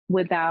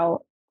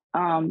without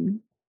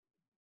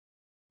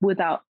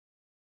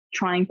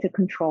trying to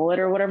control it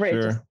or whatever. Sure.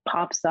 It just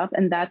pops up,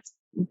 and that's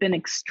been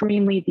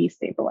extremely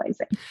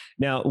destabilizing.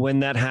 Now, when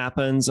that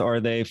happens,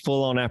 are they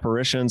full on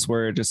apparitions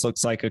where it just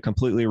looks like a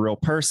completely real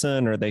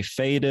person? Or are they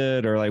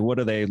faded, or like what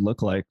do they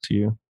look like to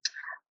you?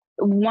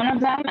 One of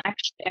them,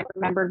 actually, I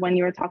remembered when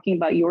you were talking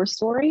about your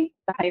story,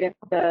 the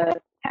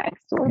tag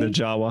story. The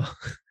Jawa.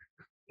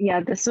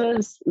 Yeah,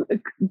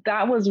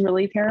 that was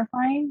really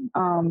terrifying.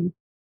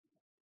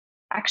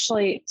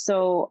 Actually,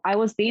 so I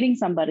was dating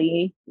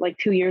somebody like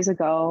 2 years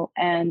ago,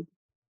 and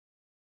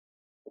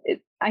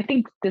I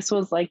think this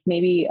was like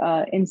maybe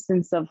an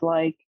instance of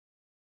like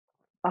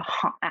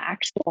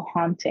actual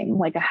haunting,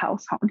 like a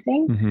house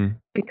haunting,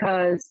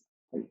 because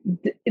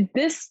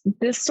this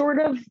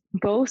sort of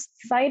ghost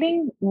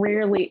sighting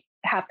rarely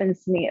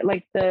happens to me.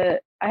 Like I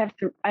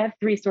have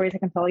 3 stories I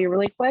can tell you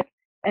really quick,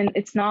 and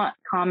it's not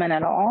common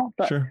at all.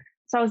 But sure.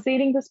 So I was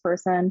dating this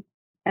person,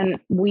 and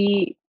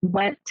we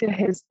went to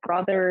his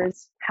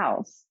brother's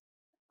house,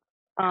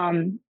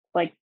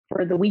 like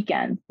for the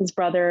weekend. His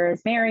brother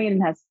is married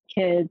and has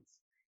kids,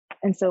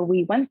 and so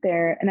we went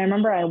there. And I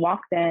remember I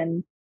walked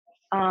in,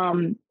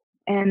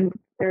 and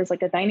there's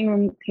like a dining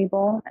room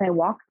table, and I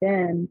walked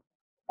in.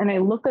 And I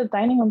looked at the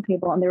dining room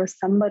table, and there was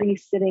somebody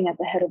sitting at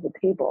the head of the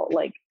table.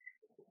 Like,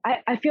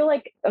 I feel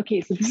like, okay,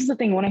 so this is the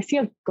thing. When I see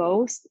a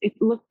ghost,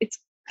 it's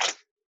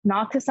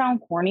not to sound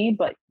corny,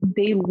 but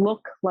they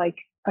look like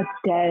a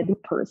dead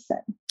person.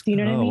 Do you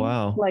know what I mean?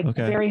 Wow. Like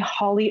very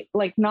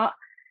like not.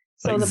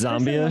 So like the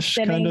zombie-ish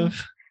kind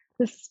of.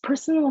 This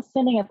person was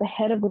sitting at the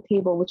head of the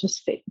table, which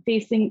was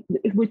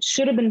which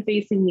should have been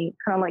facing me,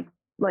 kind of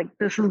like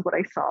this is what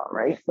I saw,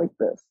 right? Like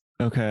this.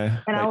 Okay.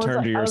 And like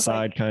turn to your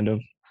side, kind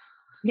of.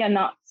 Yeah,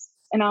 not.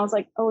 And I was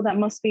like, oh, that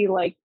must be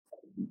like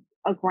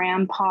a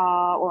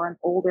grandpa or an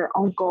older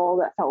uncle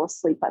that fell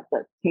asleep at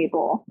the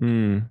table.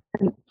 And,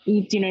 do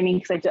you know what I mean?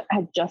 Because I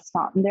had just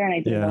gotten there and I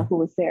didn't know who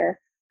was there.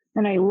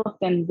 And I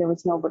looked and there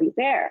was nobody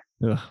there.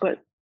 Ugh. But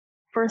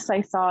first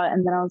I saw it,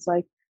 and then I was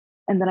like,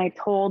 and then I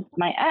told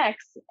my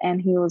ex,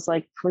 and he was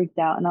like freaked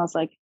out. And I was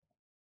like,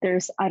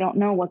 I don't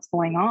know what's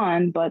going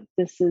on, but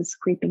this is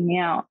creeping me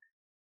out.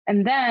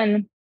 And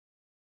then,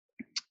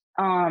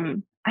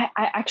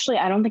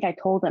 I don't think I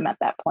told him at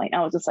that point.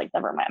 I was just like,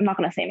 never mind. I'm not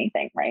going to say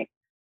anything. Right.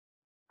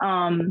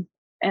 And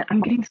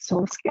I'm getting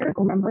so scared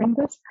remembering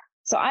this.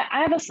 So I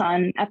have a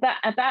son. At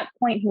that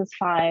point, he was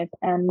 5,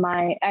 and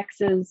my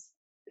ex's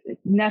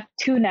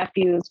two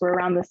nephews were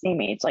around the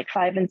same age, like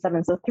 5 and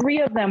 7. So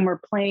 3 of them were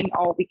playing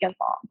all weekend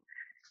long.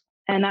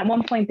 And at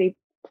one point, they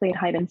played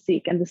hide and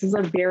seek, and this is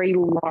a very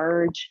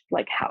large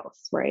like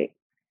house, right?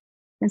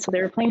 And so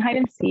they were playing hide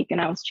and seek,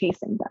 and I was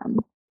chasing them.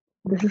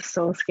 This is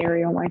so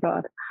scary. Oh my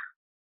God.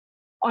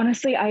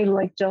 Honestly, I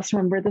like just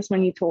remember this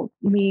when you told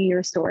me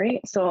your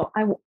story. So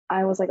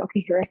I was like,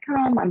 okay, here I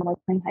come. I'm like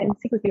playing hide and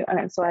seek with you.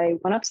 And so I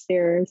went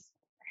upstairs,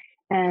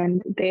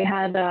 and they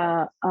had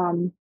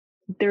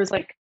there's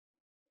like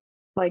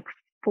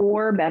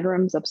 4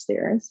 bedrooms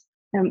upstairs,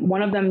 and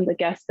one of them, the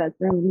guest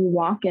bedroom, you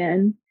walk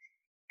in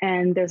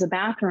and there's a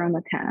bathroom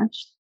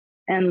attached,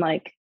 and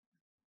like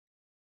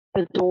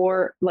the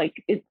door, like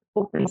it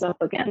opens up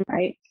again,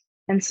 right?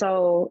 And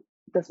so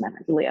this man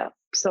is Leah.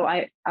 So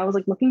I was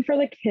like looking for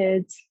the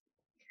kids,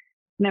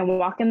 and I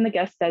walk in the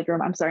guest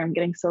bedroom. I'm sorry, I'm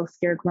getting so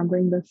scared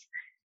remembering this.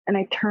 And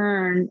I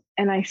turned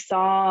and I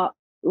saw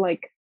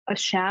like a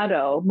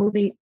shadow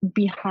moving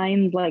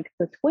behind like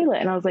the toilet.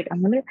 And I was like, I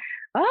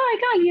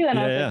got you. And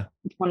I was like,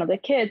 it's one of the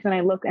kids. And I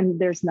look and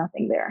there's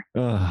nothing there.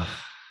 Ugh.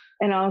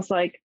 And I was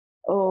like,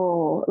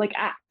 oh, like,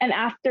 and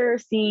after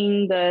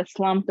seeing the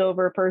slumped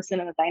over person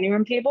in the dining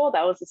room table,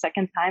 that was the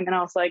second time. And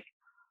I was like,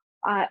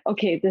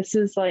 okay, this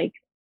is like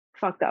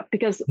fucked up,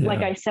 because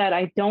like I said,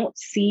 I don't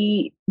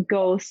see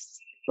ghosts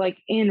like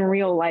in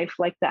real life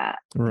like that.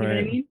 Right. You know what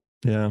I mean?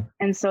 Yeah.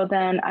 And so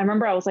then I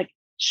remember I was like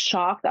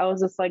shocked. I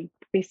was just like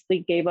basically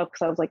gave up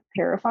because I was like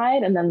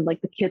terrified. And then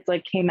like the kids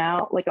like came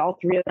out, like all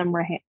 3 of them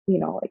were,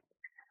 like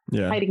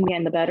hiding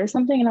behind the bed or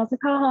something. And I was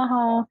like, ha ha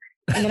ha.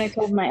 And then I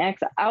told my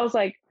ex, I was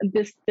like,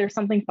 there's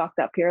something fucked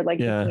up here. Like,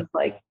 this is,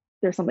 like,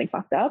 there's something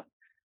fucked up.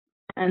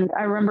 And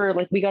I remember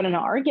like we got in an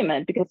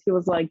argument because he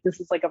was like, this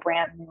is like a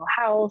brand new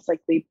house. Like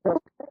they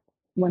built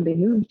when they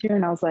moved here.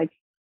 And I was like,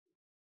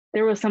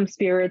 there was some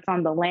spirits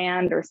on the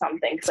land or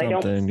something. Cause I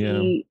don't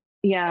see.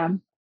 Yeah.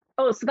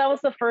 Oh, so that was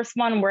the first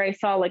one where I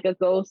saw like a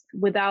ghost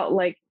without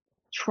like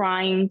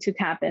trying to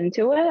tap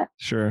into it.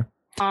 Sure.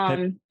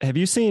 Have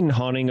you seen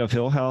Haunting of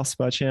Hill House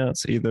by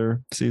chance,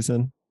 either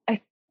season?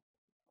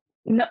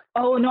 No,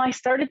 I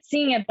started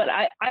seeing it, but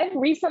I've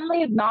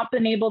recently not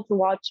been able to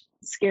watch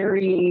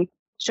scary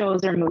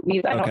shows or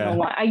movies. I don't know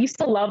why. I used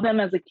to love them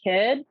as a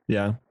kid.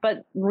 Yeah.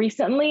 But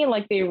recently,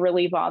 like, they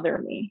really bother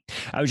me.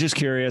 I was just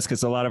curious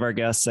because a lot of our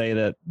guests say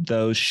that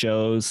those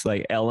shows,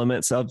 like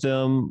elements of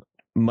them,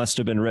 must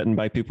have been written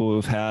by people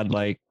who've had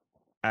like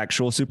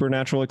actual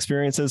supernatural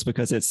experiences,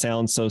 because it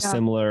sounds so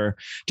similar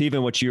to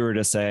even what you were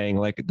just saying,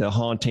 like the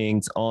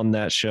hauntings on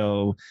that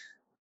show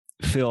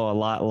feel a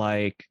lot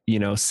like,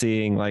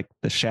 seeing like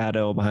the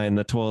shadow behind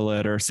the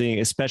toilet, or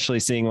especially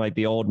seeing like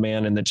the old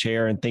man in the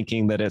chair and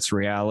thinking that it's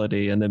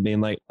reality, and then being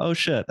like, oh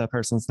shit, that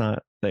person's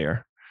not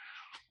there.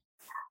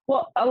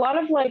 Well, a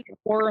lot of like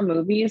horror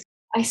movies,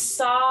 I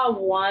saw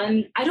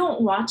one, I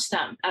don't watch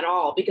them at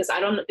all because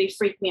they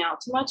freak me out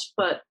too much,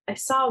 but I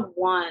saw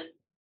one,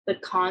 The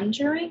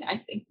Conjuring,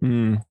 I think.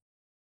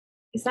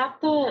 Is that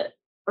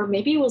or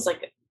maybe it was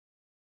like,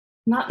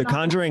 The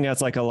Conjuring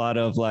has like a lot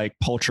of like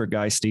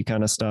poltergeisty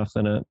kind of stuff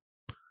in it.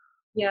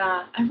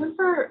 Yeah. I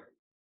remember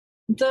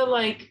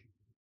this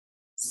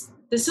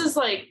is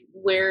like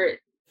where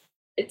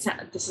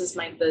this is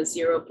like the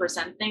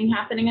 0% thing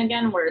happening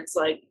again, where it's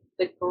like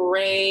the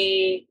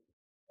gray,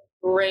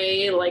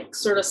 like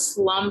sort of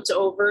slumped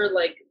over,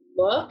 like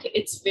look.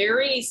 It's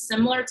very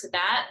similar to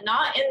that.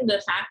 Not in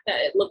the fact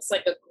that it looks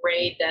like a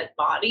gray dead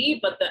body,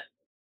 but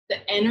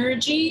the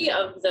energy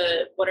of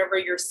the whatever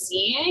you're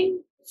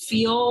seeing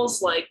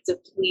feels like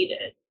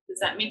depleted. Does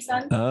that make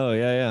sense? Oh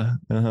yeah.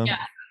 Yeah.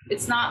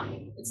 It's not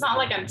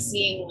like I'm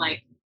seeing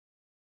like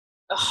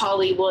a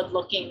Hollywood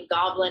looking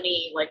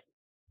goblin-y like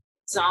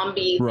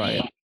zombie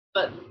thing,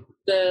 but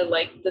the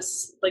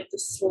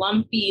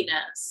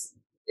slumpiness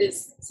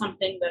is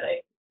something that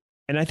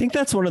and I think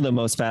that's one of the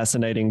most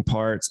fascinating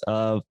parts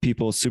of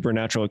people's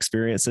supernatural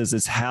experiences,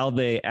 is how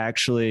they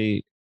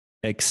actually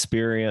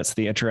experience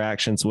the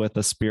interactions with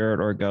a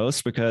spirit or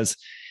ghost, because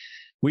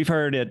we've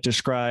heard it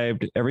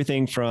described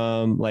everything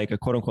from like a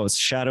quote unquote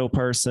shadow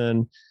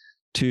person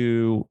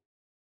to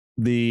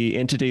the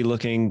entity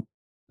looking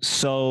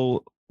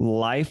so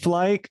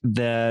lifelike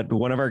that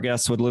one of our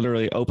guests would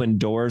literally open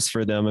doors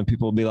for them and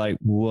people would be like,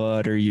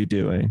 what are you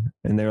doing?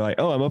 And they're like,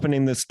 oh, I'm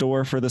opening this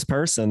door for this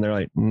person. They're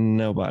like,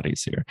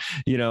 nobody's here,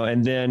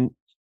 and then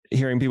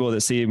hearing people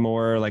that see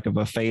more like of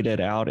a faded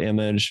out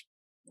image,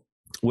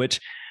 which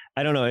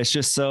I don't know. It's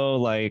just so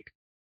like,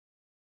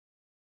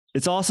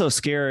 it's also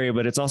scary,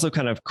 but it's also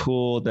kind of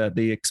cool that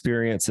the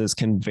experiences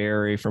can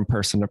vary from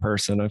person to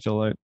person, I feel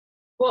like.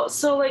 Well,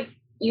 so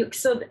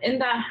in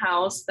that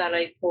house that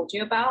I told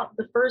you about,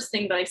 the first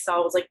thing that I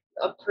saw was like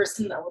a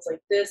person that was like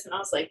this. And I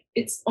was like,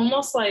 it's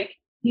almost like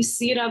you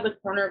see it out of the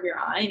corner of your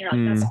eye and you're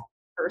like, that's a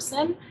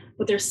person,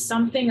 but there's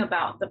something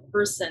about the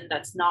person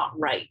that's not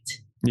right.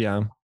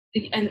 Yeah.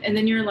 And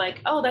then you're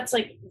like, oh, that's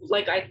like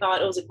I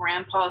thought it was a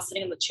grandpa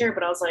sitting in the chair,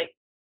 but I was like,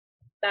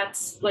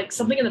 that's like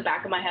something in the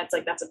back of my head's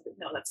like,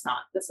 no, that's not,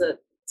 that's a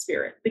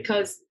spirit,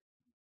 because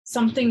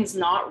something is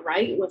not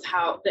right with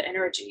how the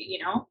energy,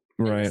 you know?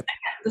 Right.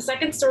 The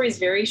second story is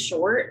very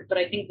short, but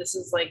I think this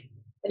is like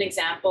an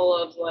example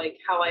of like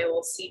how I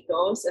will see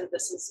ghosts. And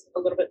this is a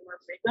little bit more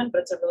frequent,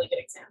 but it's a really good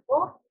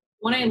example.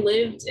 When I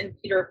lived in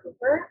Peter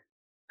Cooper,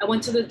 I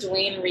went to the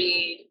Duane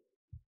Reade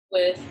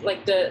with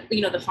like the,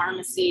 you know, the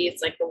pharmacy.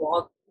 It's like the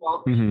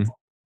Walgreens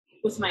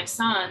with my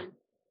son.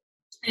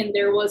 And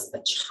there was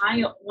a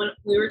child when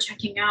we were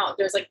checking out.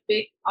 There's like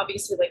big,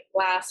 obviously like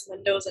glass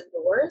windows and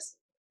doors.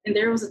 And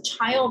there was a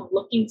child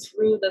looking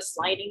through the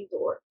sliding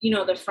door, you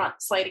know, the front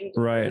sliding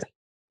door. Right.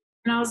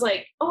 And I was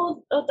like,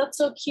 oh, that's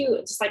so cute.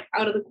 It's just like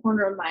out of the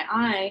corner of my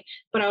eye.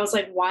 But I was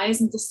like, why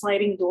isn't the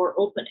sliding door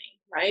opening?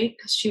 Right?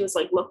 Because she was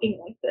like looking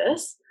like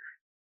this.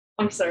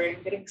 I'm sorry,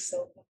 I'm getting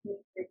so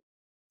confused.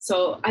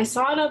 So I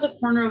saw out of the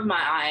corner of my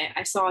eye,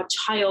 I saw a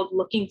child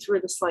looking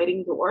through the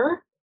sliding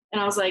door.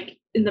 And I was like,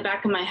 in the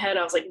back of my head,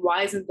 I was like,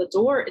 why isn't the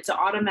door? It's an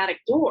automatic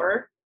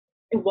door.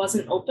 It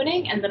wasn't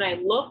opening. And then I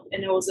looked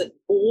and it was an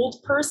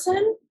old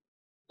person,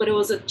 but it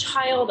was a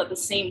child at the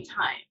same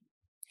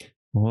time.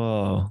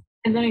 Whoa.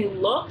 And then I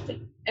looked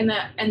and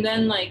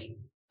then like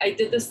I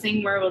did this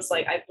thing where it was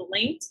like I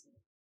blinked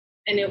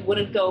and it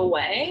wouldn't go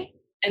away.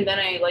 And then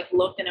I like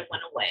looked and it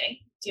went away.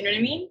 Do you know what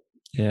I mean?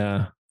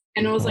 Yeah.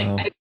 And it was Wow.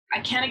 like, I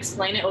can't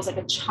explain it. It was like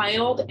a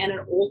child and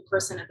an old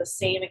person at the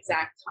same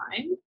exact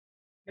time.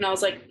 And I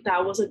was like,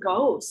 that was a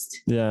ghost.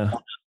 Yeah.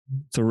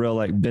 It's a real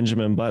like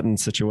Benjamin Button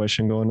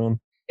situation going on.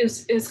 It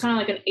was kind of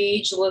like an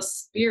ageless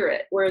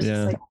spirit where it's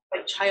just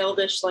like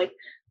childish, like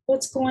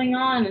what's going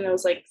on? And it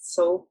was like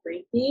so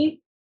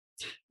freaky.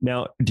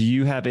 Now, do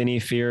you have any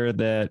fear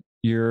that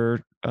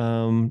your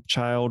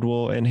child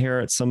will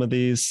inherit some of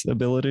these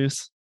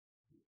abilities?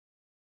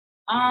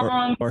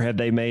 Or have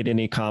they made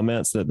any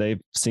comments that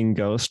they've seen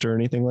ghosts or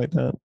anything like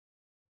that?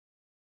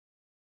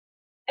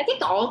 I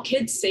think all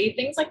kids say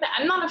things like that.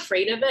 I'm not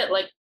afraid of it.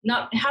 Like,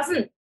 it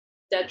hasn't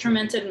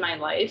detrimented my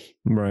life,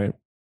 right,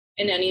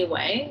 in any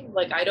way.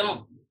 Like, I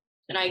don't,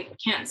 and I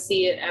can't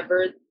see it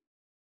ever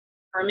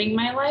harming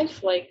my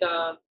life. Like,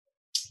 I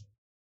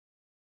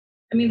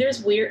mean,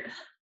 there's weird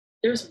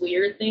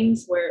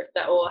things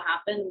that will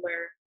happen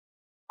where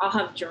I'll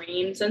have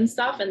dreams and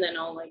stuff, and then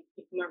it'll like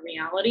become a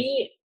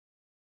reality.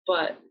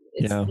 But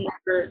it's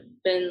never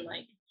been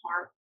like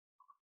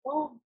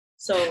harmful.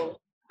 So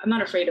I'm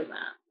not afraid of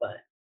that. But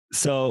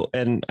so,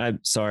 and I'm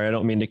sorry, I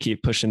don't mean to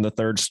keep pushing the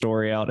third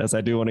story out, as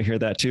I do want to hear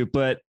that too.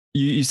 But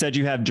you said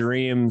you have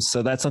dreams.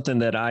 So that's something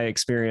that I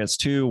experience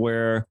too,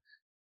 where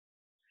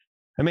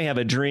I may have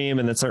a dream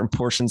and then certain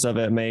portions of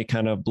it may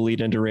kind of bleed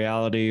into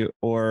reality.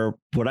 Or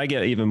what I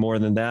get even more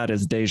than that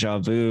is deja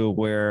vu,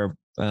 where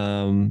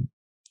in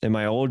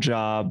my old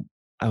job,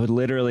 I would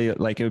literally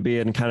like, it would be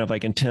in kind of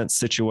like intense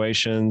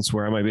situations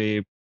where I might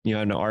be, you know,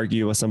 having to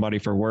argue with somebody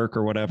for work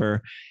or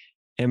whatever.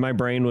 And my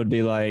brain would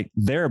be like,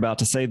 they're about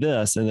to say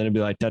this. And then it'd be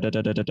like, da, da,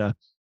 da, da, da, da.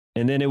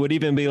 And then it would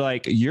even be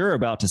like, you're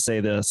about to say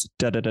this,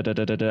 da, da, da, da,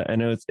 da, da, da.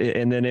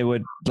 And then it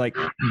would like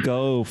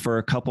go for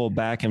a couple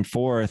back and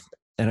forth.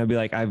 And I'd be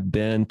like, I've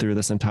been through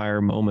this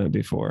entire moment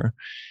before.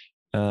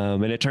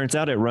 And it turns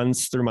out it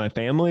runs through my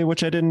family,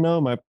 which I didn't know.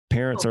 My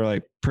parents are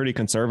like pretty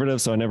conservative,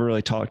 so I never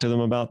really talked to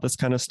them about this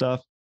kind of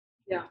stuff.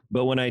 Yeah.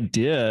 But when I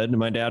did,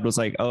 my dad was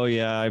like, oh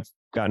yeah, I've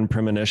gotten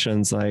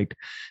premonitions like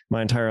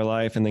my entire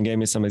life, and then gave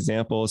me some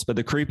examples. But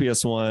the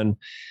creepiest one,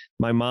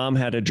 my mom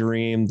had a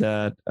dream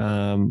that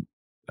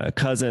a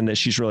cousin that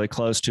she's really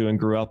close to and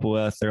grew up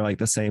with, they're like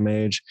the same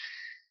age,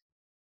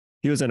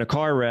 he was in a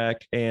car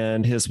wreck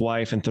and his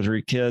wife and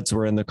 3 kids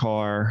were in the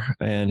car,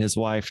 and his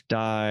wife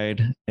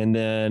died. And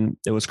then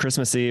it was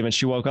Christmas Eve and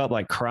she woke up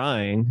like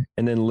crying.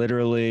 And then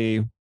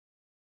literally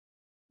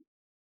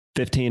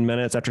 15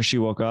 minutes after she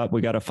woke up,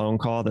 we got a phone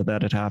call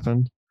that had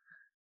happened.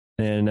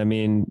 And I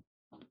mean,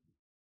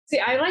 see,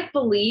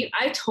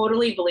 I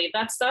totally believe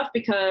that stuff,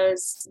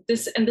 because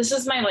this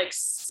is my like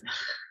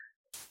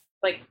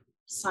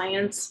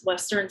science,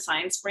 Western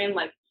science brain.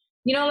 Like,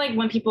 you know, like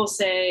when people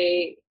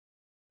say,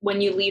 when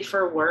you leave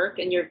for work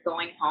and you're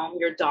going home,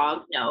 your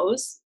dog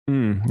knows.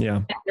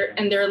 Yeah.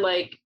 And they're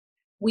like,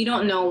 we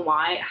don't know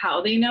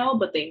how they know,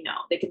 but they know.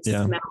 They can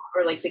smell,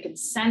 or like they can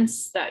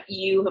sense that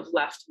you have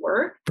left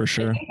work. For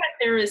sure. I think that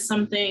there is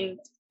something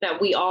that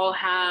we all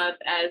have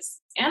as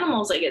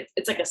animals. Like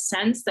it's like a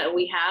sense that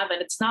we have,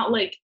 and it's not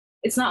like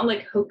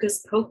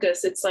hocus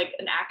pocus. It's like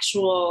an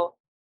actual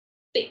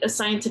a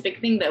scientific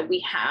thing that we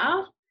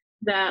have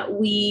that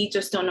we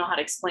just don't know how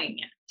to explain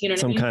yet. Do you know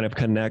what I mean? Some kind of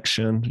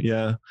connection.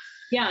 Yeah.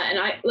 Yeah. And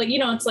I like, you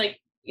know, it's like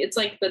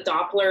the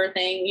Doppler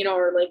thing, you know,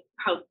 or like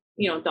how,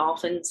 you know,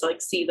 dolphins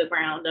like see the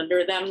ground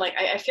under them. Like,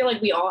 I feel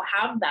like we all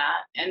have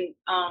that. And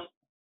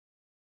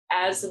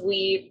as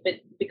we've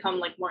become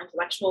like more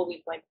intellectual,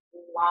 we've like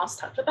lost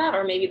touch with that.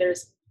 Or maybe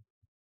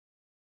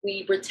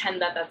we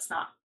pretend that that's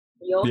not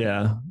real.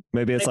 Yeah.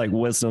 Maybe it's like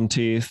wisdom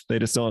teeth. They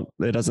just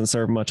it doesn't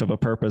serve much of a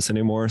purpose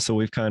anymore. So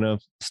we've kind of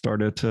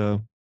started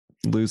to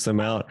lose them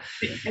out.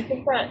 I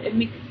think that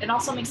it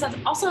also makes sense.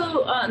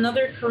 Also,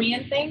 another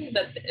Korean thing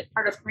that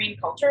part of Korean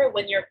culture,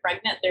 when you're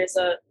pregnant, there's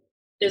a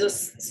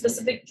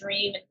specific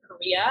dream in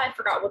Korea. I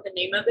forgot what the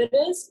name of it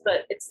is,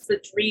 but it's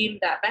the dream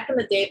that back in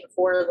the day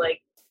before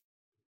like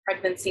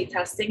pregnancy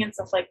testing and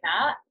stuff like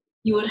that,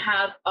 you would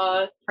have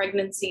a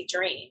pregnancy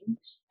dream.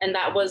 And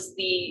that was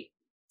the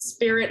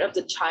spirit of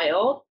the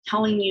child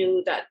telling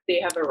you that they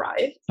have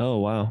arrived. Oh,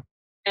 wow.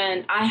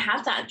 And I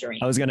had that dream.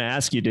 I was going to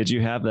ask you, did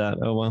you have that?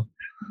 Oh, well.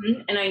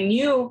 Mm-hmm. And I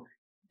knew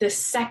the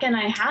second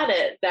I had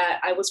it that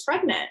I was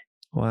pregnant.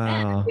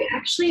 Wow. And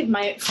actually,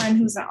 my friend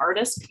who's an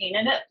artist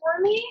painted it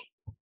for me.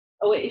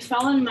 Oh, wait, it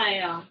fell in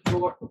my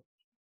drawer.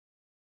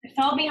 It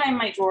fell behind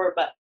my drawer,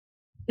 but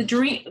the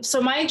dream.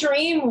 So my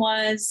dream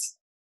was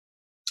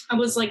I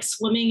was like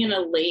swimming in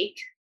a lake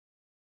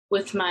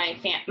with my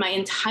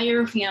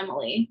entire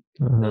family.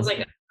 It was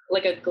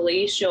like a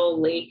glacial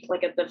lake,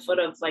 like at the foot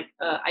of like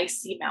a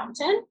icy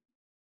mountain.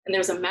 And there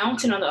was a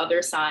mountain on the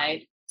other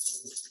side.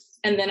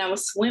 And then I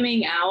was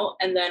swimming out,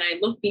 and then I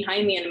looked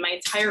behind me, and my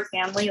entire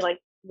family like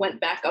went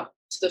back up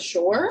to the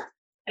shore.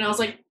 And I was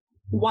like,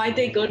 why'd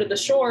they go to the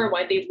shore?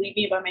 Why'd they leave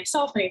me by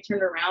myself? And I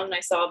turned around and I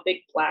saw a big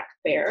black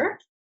bear.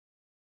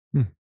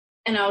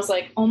 And I was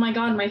like, oh my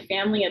God, my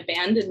family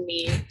abandoned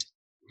me.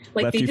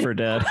 Like left you for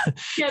dead.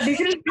 Yeah, they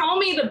didn't tell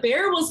me the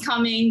bear was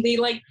coming. They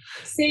like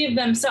saved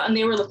themselves, and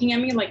they were looking at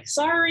me like,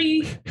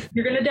 sorry,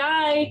 you're gonna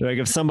die. Like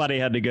if somebody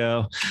had to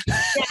go.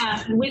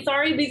 Yeah,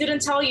 sorry we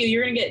didn't tell you,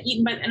 you're gonna get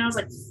eaten by, and I was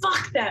like,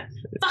 fuck that,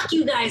 fuck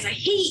you guys, I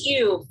hate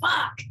you,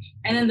 fuck.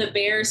 And then the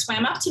bear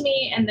swam up to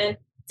me and then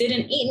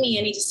didn't eat me,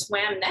 and he just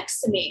swam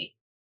next to me.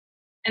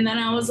 And then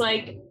I was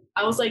like,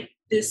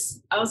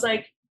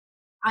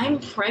 I'm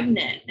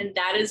pregnant, and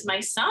that is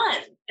my son.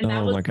 And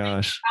that was, my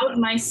gosh. That was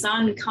my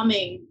son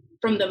coming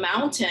from the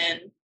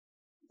mountain,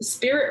 the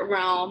spirit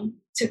realm,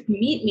 to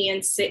meet me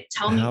and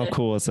tell me. How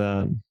cool is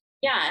that?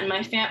 Yeah, and my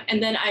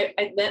and then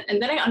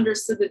I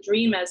understood the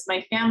dream as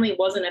my family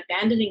wasn't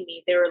abandoning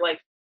me. They were like,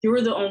 you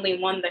were the only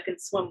one that can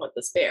swim with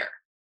this bear,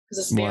 because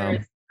the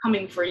spirit is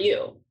coming for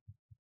you,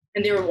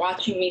 and they were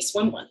watching me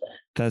swim with it.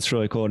 That's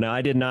really cool. Now,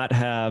 I did not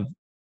have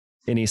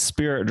any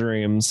spirit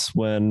dreams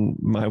when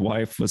my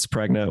wife was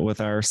pregnant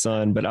with our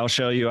son, but I'll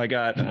show you. I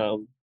got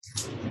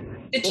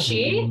Did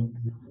she?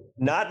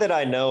 Not that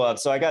I know of.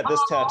 So I got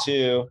this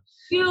tattoo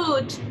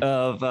cute.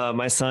 Of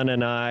my son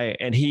and I,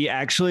 and he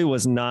actually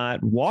was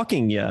not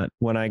walking yet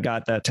when I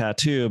got that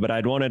tattoo, but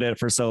I'd wanted it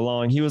for so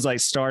long. He was like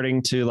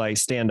starting to like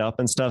stand up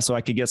and stuff, so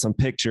I could get some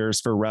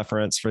pictures for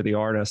reference for the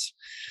artist.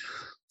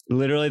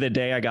 Literally the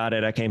day I got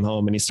it, I came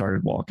home and he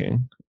started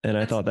walking. And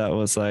I thought that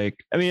was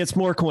like, I mean, it's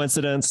more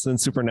coincidence than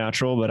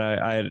supernatural, but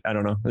I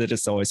don't know. It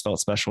just always felt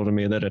special to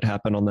me that it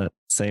happened on that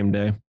same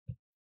day.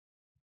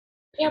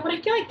 Yeah, but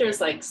I feel like there's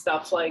like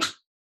stuff like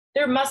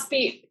there must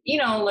be,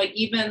 like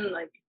even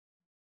like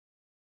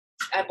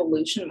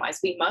evolution wise,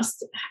 we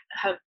must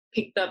have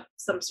picked up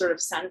some sort of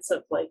sense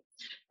of like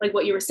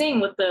what you were saying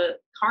with the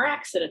car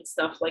accident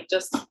stuff, like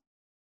just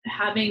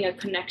having a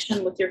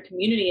connection with your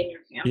community and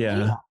your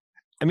family. Yeah.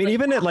 I mean,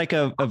 even at like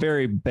a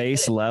very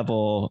base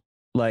level,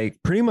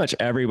 like pretty much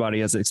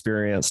everybody has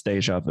experienced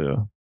deja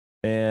vu,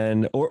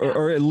 and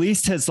or at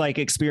least has like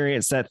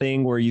experienced that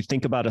thing where you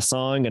think about a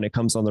song and it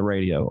comes on the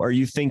radio, or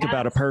you think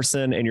about a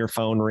person and your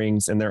phone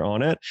rings and they're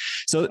on it.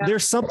 So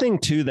there's something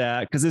to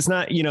that, because it's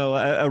not,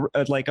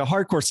 like a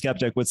hardcore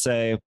skeptic would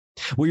say,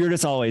 well, you're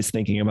just always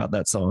thinking about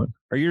that song,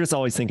 or you're just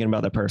always thinking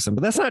about that person.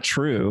 But that's not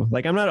true.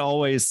 Like, I'm not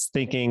always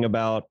thinking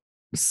about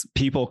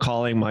people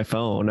calling my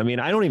phone. I mean,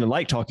 I don't even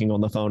like talking on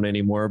the phone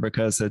anymore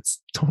because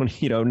it's,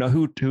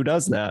 who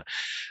does that?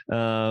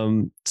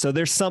 So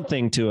there's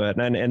something to it.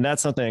 And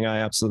that's something I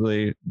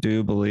absolutely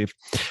do believe.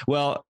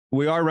 Well,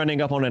 we are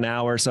running up on an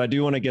hour, so I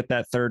do want to get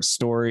that third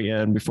story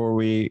in before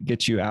we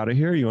get you out of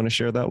here. You want to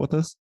share that with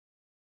us?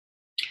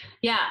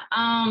 Yeah.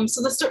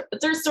 So the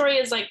third story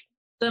is like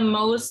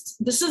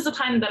this is the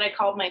time that I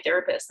called my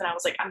therapist and I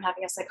was like, I'm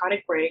having a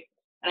psychotic break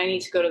and I need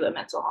to go to the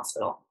mental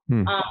hospital.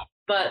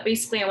 But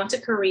basically I went to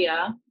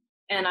Korea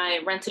and I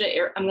rented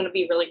I'm going to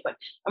be really quick.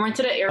 I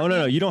rented an Airbnb. Oh,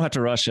 no, you don't have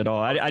to rush at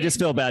all. I just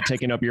feel bad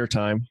taking up your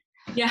time.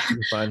 Yeah.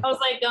 I was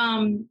like,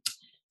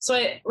 so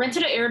I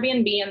rented an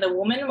Airbnb and the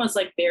woman was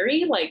like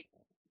very like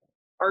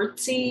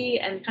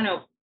artsy and kind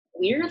of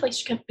weird. Like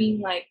she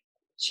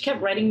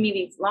kept writing me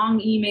these long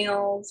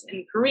emails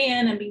in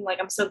Korean and being like,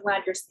 I'm so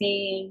glad you're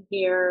staying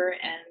here.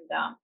 And,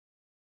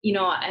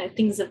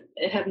 things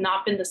have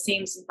not been the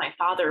same since my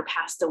father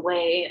passed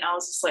away. And I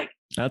was just like,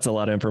 that's a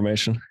lot of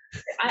information.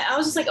 I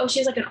was just like, oh,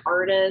 she's like an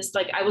artist.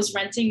 Like I was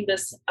renting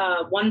this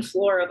one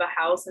floor of a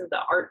house in the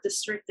art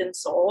district in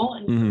Seoul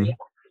in Korea.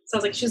 So I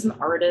was like, she's an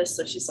artist.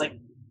 So she's like,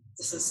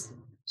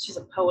 she's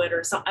a poet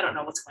or something. I don't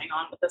know what's going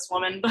on with this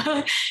woman,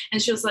 but,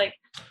 and she was like,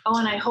 oh,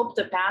 and I hope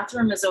the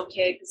bathroom is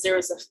okay because there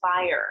was a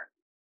fire.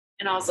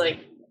 And I was like,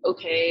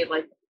 okay,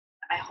 like,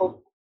 I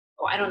hope,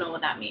 I don't know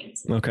what that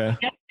means. Okay. I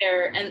get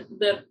there and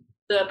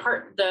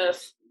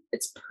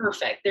it's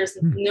perfect. There's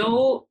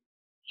no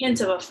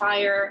hint of a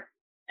fire.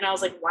 And I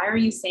was like, why are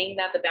you saying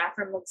that? The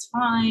bathroom looks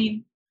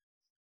fine.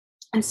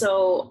 And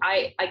so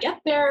I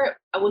get there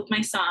with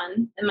my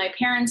son, and my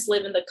parents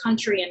live in the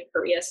country in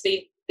Korea. So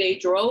they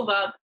drove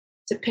up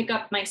to pick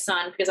up my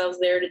son because I was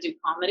there to do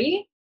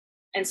comedy.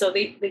 And so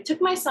they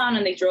took my son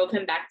and they drove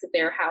him back to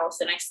their house,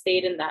 and I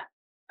stayed in that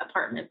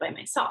apartment by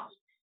myself.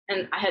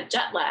 And I had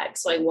jet lag.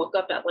 So I woke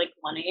up at like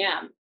 1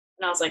 a.m.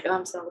 and I was like, oh,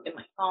 I'm just gonna look at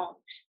my phone.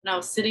 And I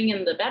was sitting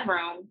in the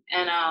bedroom,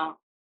 and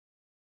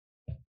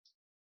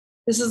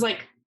this is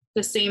like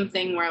the same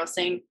thing where I was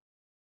saying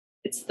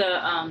it's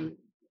the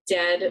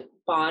dead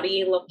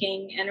body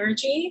looking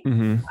energy.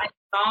 I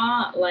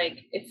saw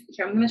like, if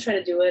here, I'm gonna try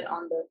to do it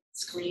on the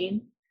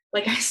screen.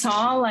 Like I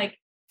saw like,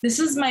 this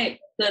is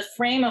the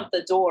frame of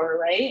the door,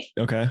 right?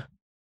 Okay.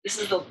 This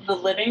is the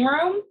living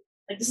room.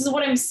 Like this is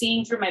what I'm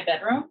seeing through my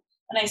bedroom.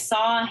 And I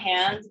saw a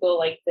hand go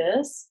like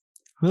this.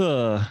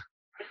 Ugh.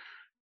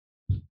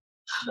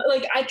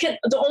 Like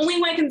the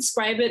only way I can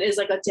describe it is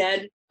like a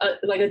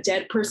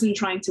dead person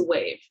trying to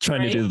wave.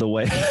 Trying to do the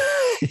wave.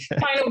 Yeah.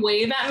 Trying to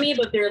wave at me,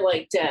 but they're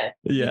like dead.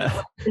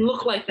 Yeah. It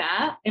looked like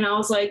that. And I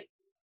was like,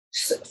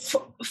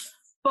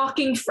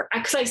 fucking,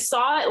 because I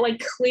saw it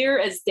like clear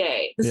as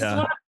day.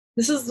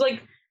 This is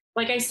like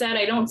I said,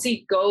 I don't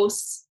see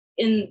ghosts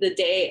in the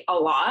day a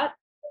lot.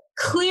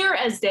 Clear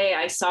as day,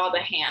 I saw the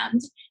hand.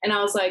 And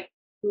I was like,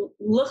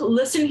 look,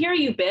 listen here,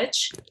 you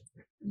bitch.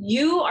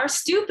 You are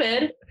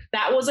stupid.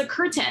 That was a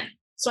curtain.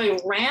 So I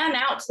ran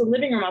out to the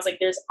living room. I was like,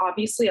 there's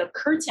obviously a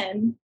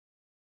curtain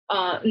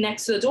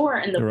next to the door,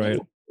 and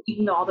wind,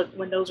 even though all the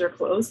windows are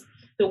closed,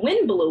 the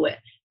wind blew it.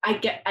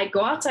 I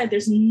go outside.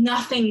 There's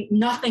nothing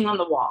on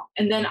the wall,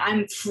 and then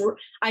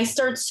I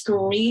start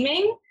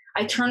screaming.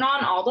 I turn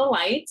on all the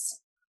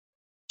lights,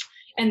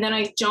 and then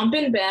I jump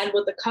in bed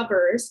with the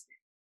covers,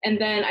 and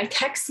then I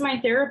text my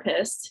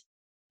therapist,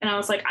 and I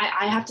was like,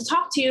 I have to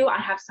talk to you. I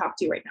have to talk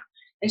to you right now.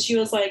 And she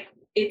was like,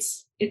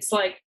 it's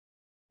like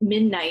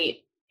midnight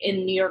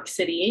in New York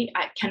City.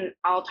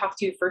 I'll talk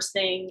to you first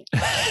thing.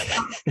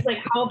 Like,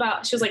 how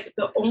about, she was like,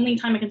 the only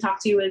time I can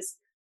talk to you is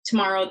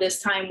tomorrow this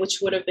time, which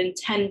would have been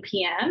 10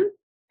 p.m.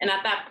 And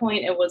at that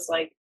point it was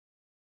like,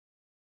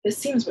 this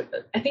seems weird.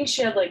 I think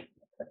she had like,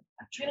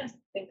 I'm trying to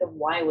think of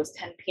why it was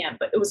 10 p.m.,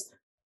 but I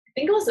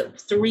think it was at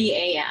 3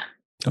 a.m.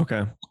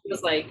 Okay. It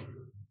was like,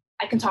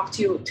 I can talk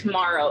to you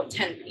tomorrow,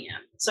 10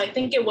 p.m. So I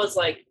think it was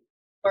like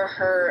for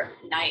her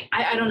night.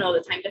 I don't know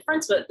the time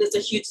difference, but there's a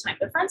huge time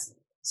difference.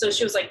 So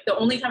she was like, the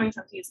only time I can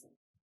talk to you is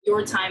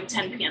your time,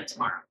 10 p.m.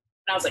 tomorrow.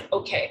 And I was like,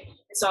 okay.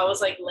 And so I was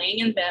like laying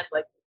in bed,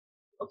 like,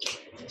 okay,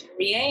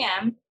 3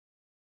 a.m.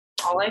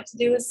 All I have to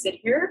do is sit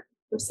here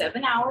for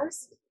 7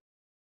 hours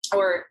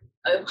or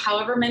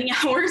however many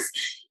hours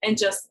and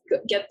just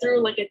get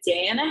through like a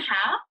day and a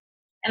half.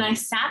 And I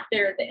sat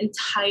there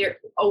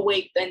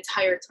awake the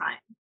entire time,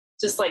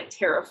 just like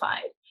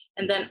terrified.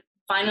 And then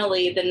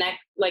finally the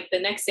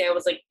next day I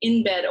was like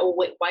in bed,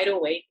 wide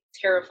awake,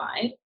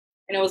 terrified.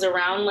 And it was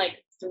around like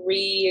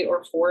 3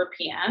 or 4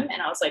 p.m.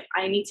 And I was like,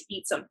 I need to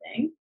eat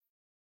something.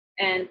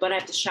 But I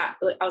have to shower.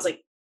 I was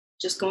like,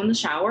 just go in the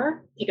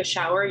shower, take a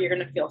shower, you're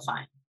going to feel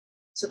fine.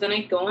 So then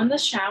I go in the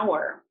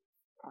shower,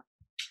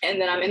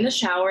 and then I'm in the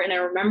shower, and I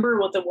remember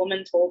what the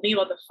woman told me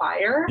about the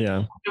fire.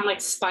 Yeah. I'm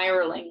like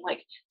spiraling,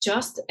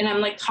 and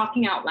I'm like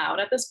talking out loud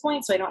at this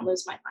point, so I don't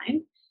lose my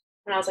mind.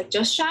 And I was like,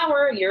 just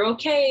shower, you're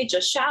okay,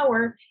 just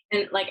shower.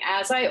 And like,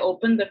 as I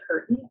opened the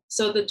curtain,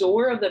 so the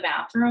door of the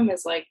bathroom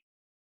is like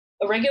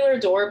a regular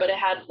door, but it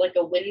had like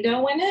a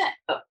window in it,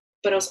 but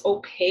it was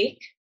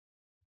opaque,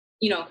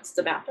 it's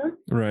the bathroom.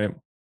 Right.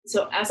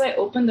 So as I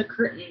opened the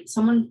curtain,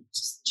 someone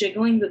just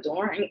jiggling the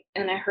door,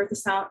 and I heard the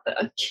sound,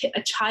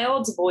 a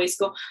child's voice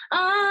go,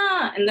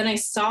 ah, and then I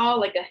saw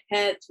like a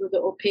head through the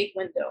opaque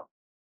window.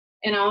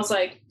 And I was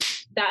like,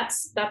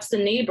 that's the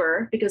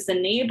neighbor, because the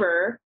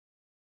neighbor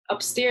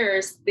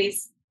upstairs,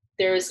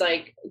 there's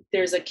a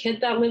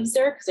kid that lives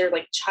there, because there are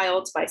like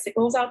child's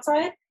bicycles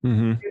outside.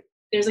 Mm-hmm.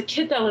 There's a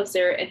kid that lives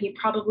there, and he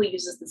probably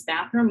uses this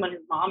bathroom when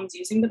his mom's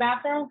using the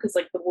bathroom, because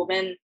like the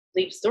woman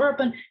leaves the door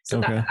open. So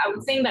okay. I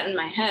was saying that in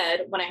my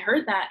head when I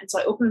heard that. And so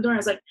I opened the door, and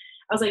I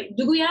was like,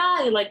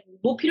 누구야? Like,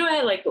 뭐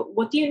필요해? Like,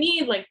 what do you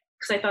need? Like,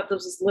 because I thought there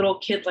was this little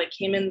kid like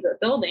came in the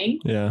building.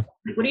 Yeah.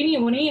 Like, what do you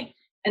need? What do you need?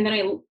 And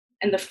then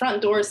and the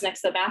front door is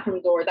next to the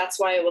bathroom door. That's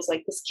why it was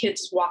like this kid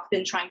just walked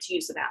in trying to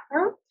use the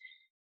bathroom.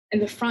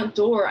 And the front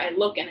door, I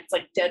look, and it's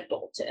like dead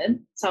bolted.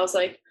 So I was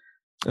like,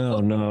 oh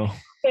no.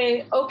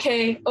 Okay.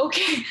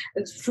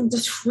 It's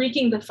just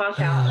freaking the fuck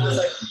out. I was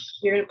like,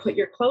 you're going to put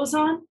your clothes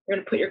on.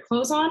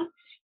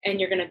 And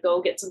you're going to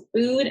go get some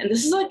food. And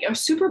this is like a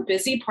super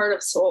busy part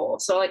of Seoul.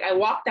 So like I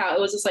walked out,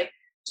 it was just like,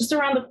 just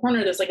around the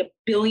corner, there's like a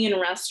billion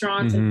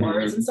restaurants and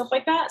bars and stuff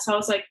like that. So I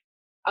was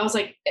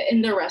like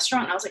in the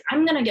restaurant, and I was like,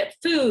 I'm going to get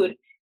food.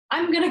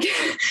 Can I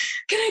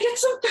get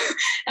some food?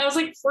 And I was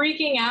like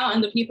freaking out,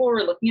 and the people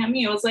were looking at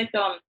me. It was like,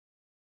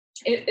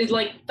 it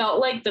like felt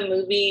like the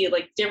movie,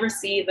 like, do you ever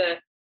see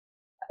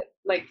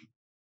I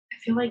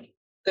feel like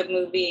the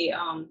movie,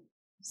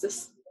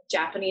 this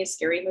Japanese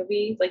scary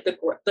movie, like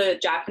the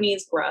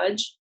Japanese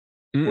Grudge,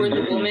 where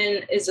the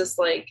woman is just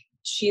like,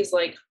 she's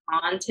like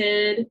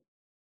haunted,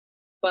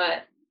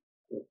 but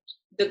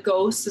the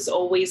ghost is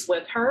always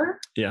with her.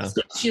 Yeah.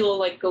 So she'll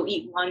like go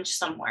eat lunch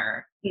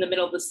somewhere in the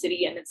middle of the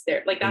city and it's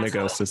there. Like that's and the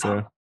ghost is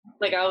there.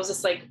 Like I was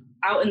just like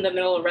out in the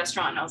middle of a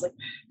restaurant and I was like,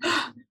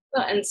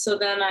 and so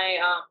then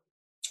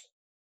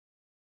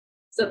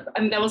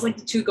that was like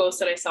the 2 ghosts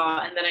that I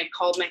saw. And then I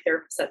called my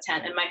therapist at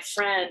 10 and my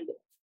friend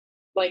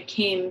like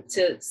came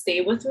to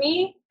stay with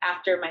me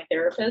after my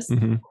therapist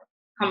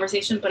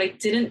conversation, but I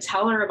didn't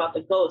tell her about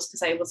the ghost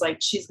because I was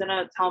like, she's going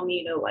to tell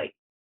me to like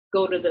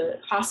go to the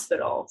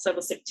hospital. So I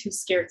was like too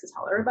scared to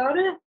tell her about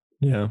it.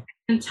 Yeah. I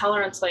didn't tell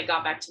her until I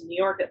got back to New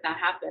York that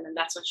happened. And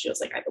that's when she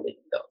was like, I believe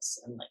in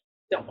ghosts. And like,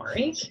 don't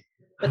worry.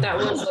 But that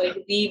was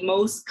like the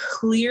most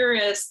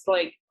clearest,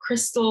 like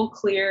crystal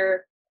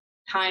clear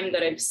time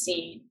that I've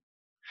seen.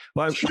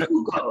 Well,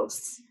 2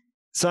 ghosts.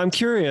 So I'm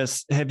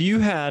curious, have you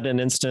had an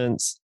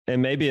instance,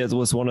 and maybe it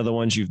was one of the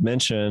ones you've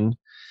mentioned,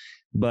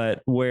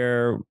 but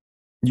where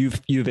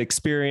you've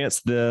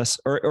experienced this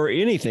or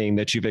anything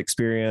that you've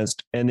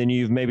experienced, and then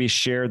you've maybe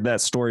shared that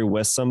story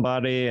with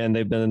somebody and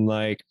they've been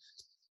like,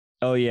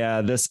 oh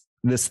yeah, this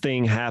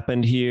thing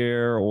happened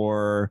here,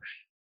 or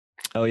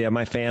oh yeah,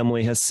 my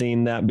family has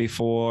seen that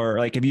before.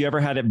 Like, have you ever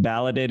had it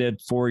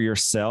validated for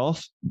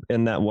yourself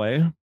in that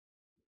way?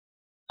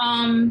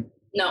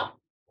 No.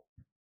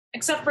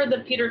 Except for the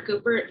Peter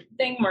Cooper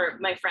thing where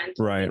my friend,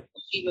 right,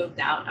 she moved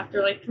out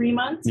after like 3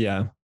 months.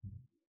 Yeah.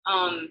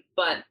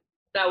 But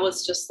that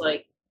was just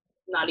like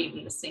not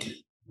even the same.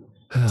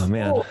 Oh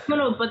man. Oh,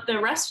 no, but the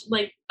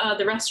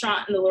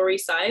restaurant in the Lower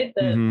East Side,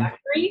 the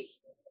factory,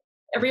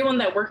 everyone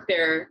that worked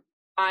there,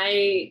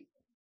 I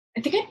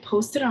think I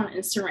posted on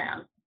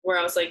Instagram where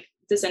I was like,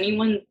 does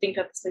anyone think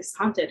that this place is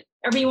haunted?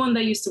 Everyone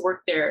that used to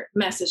work there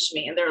messaged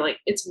me and they're like,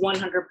 it's 100%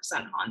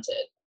 haunted.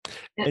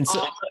 And so,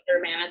 all of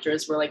their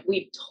managers were like,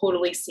 we've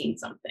totally seen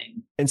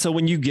something. And so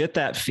when you get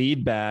that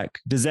feedback,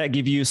 does that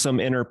give you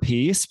some inner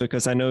peace?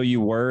 Because I know you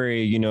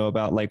worry,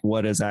 about like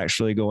what is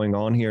actually going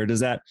on here. Does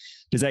that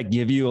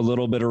give you a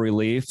little bit of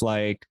relief?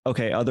 Like,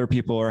 okay, other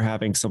people are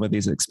having some of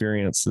these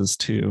experiences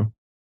too.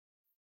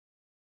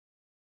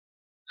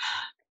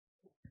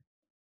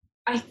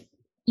 I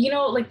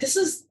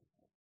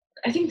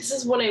think this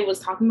is what I was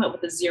talking about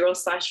with the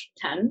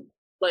 0/10.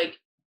 Like,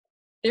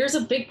 there's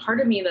a big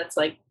part of me that's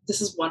like, this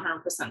is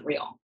 100%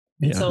 real.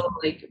 And so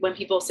like when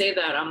people say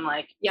that, I'm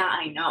like, yeah,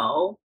 I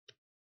know.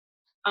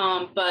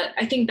 But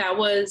I think that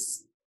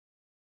was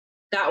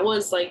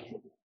like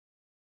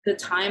the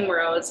time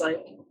where I was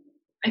like,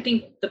 I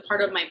think the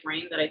part of my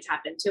brain that I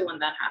tap into when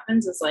that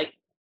happens is like,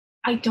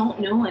 I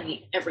don't know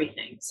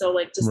everything. So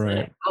like, just let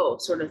it go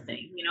sort of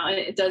thing, and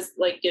it does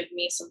like give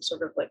me some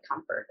sort of like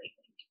comfort, I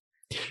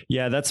think.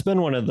 Yeah. That's been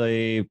one of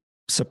the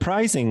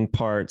surprising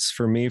parts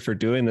for me for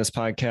doing this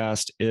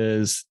podcast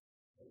is,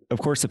 of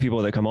course, the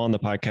people that come on the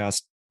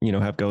podcast,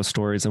 have ghost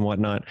stories and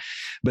whatnot,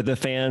 but the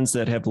fans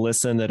that have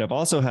listened that have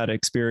also had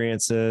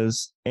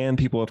experiences and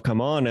people have come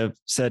on have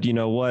said,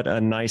 what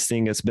a nice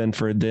thing it's been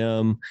for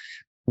them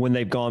when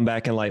they've gone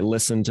back and like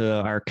listened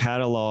to our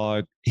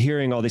catalog,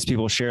 hearing all these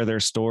people share their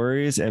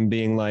stories and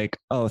being like,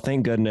 oh,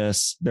 thank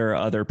goodness there are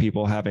other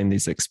people having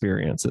these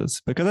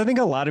experiences. Because I think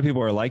a lot of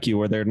people are like you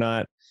where they're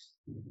not,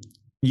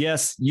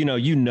 yes,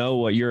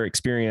 what your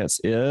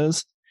experience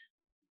is,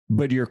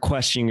 but you're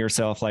questioning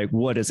yourself, like,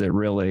 what is it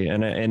really?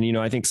 And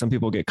I think some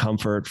people get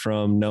comfort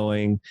from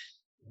knowing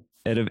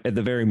at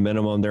the very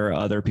minimum, there are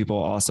other people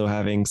also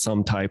having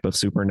some type of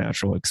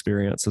supernatural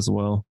experience as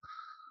well.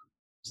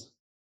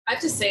 I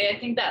have to say, I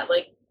think that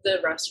like the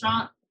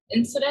restaurant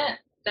incident,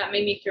 that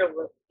made me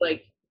feel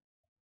like,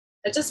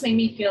 it just made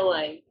me feel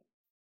like,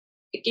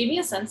 it gave me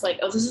a sense like,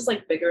 oh, this is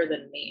like bigger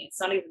than me.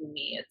 It's not even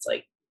me. It's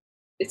like,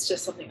 it's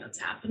just something that's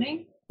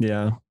happening.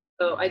 Yeah.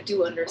 So I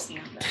do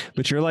understand that.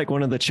 But you're like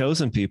one of the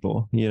chosen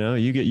people,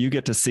 you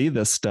get to see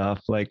this stuff.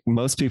 Like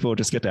most people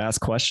just get to ask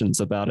questions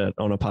about it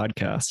on a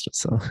podcast.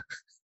 So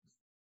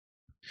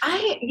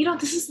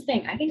this is the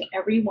thing. I think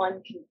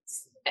everyone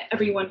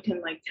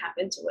can like tap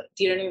into it.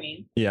 Do you know what I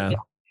mean? Yeah.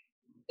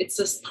 It's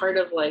just part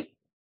of like,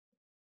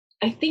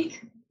 I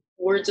think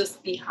we're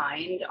just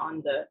behind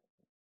on the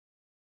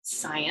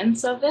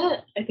science of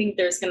it. I think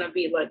there's going to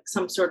be like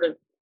some sort of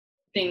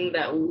thing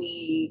that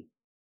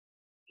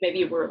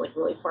maybe we're like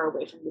really far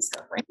away from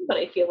discovering, but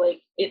I feel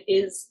like it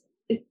is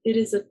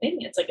a thing.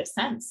 It's like a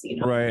sense,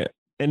 Right.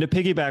 And to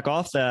piggyback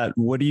off that,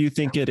 what do you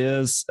think it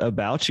is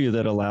about you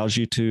that allows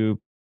you to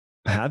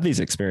have these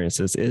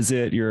experiences? Is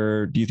it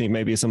do you think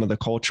maybe some of the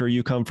culture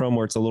you come from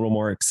where it's a little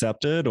more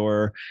accepted,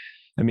 or,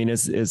 I mean,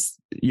 is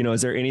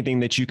there anything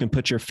that you can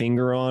put your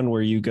finger on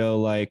where you go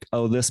like,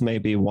 oh, this may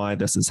be why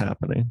this is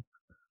happening?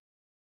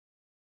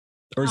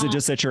 Or is it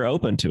just that you're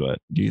open to it?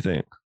 Do you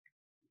think?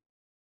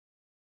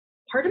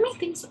 Part of me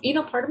thinks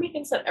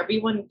that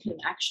everyone can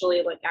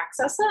actually like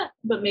access it,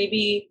 but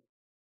maybe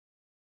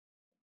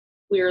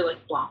we're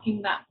like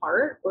blocking that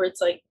part, or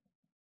it's like,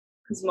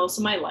 because most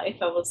of my life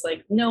I was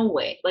like, no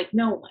way. Like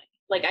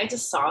I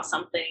just saw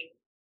something,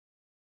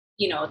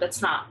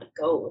 that's not a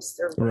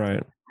ghost, or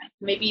right.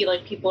 Maybe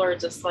like people are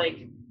just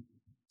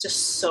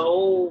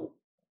so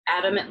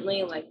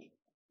adamantly like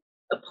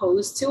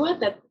opposed to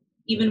it that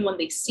even when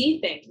they see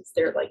things,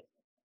 they're like,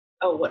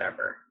 oh,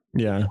 whatever.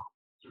 Yeah.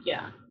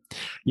 Yeah.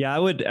 Yeah,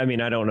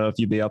 I don't know if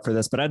you'd be up for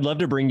this, but I'd love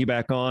to bring you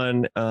back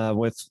on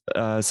with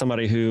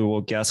somebody who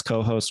will guest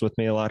co-host with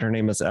me a lot. Her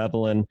name is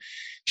Evelyn.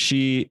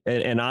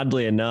 And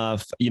oddly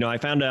enough, I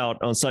found out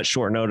on such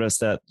short notice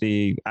that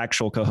the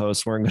actual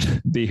co-hosts weren't going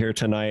to be here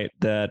tonight,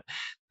 that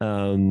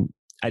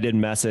I did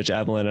message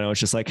Evelyn and I was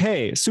just like,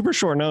 hey, super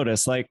short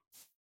notice, like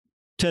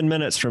 10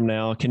 minutes from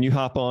now, can you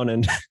hop on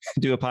and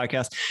do a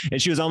podcast?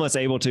 And she was almost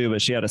able to,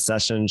 but she had a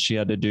session she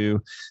had to do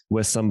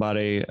with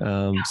somebody.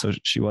 So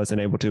she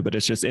wasn't able to, but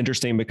it's just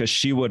interesting because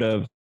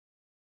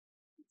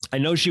I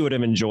know she would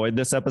have enjoyed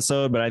this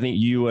episode, but I think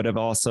you would have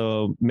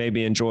also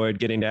maybe enjoyed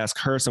getting to ask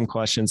her some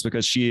questions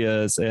because she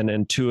is an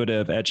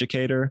intuitive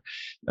educator,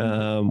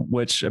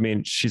 which, I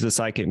mean, she's a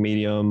psychic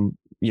medium,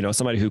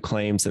 somebody who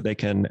claims that they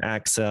can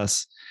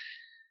access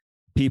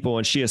people,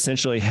 and she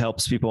essentially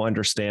helps people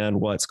understand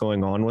what's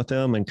going on with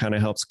them and kind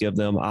of helps give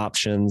them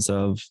options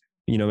of,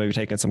 maybe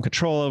taking some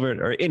control over it,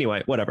 or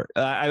anyway, whatever.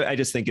 I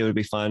just think it would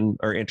be fun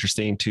or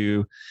interesting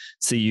to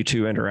see you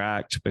two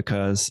interact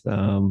because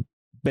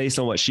based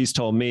on what she's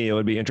told me, it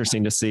would be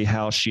interesting to see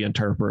how she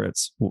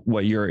interprets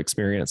what your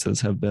experiences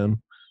have been.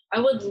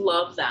 I would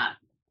love that.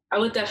 I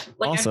would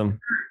definitely. Awesome.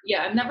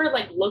 I've never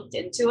looked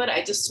into it.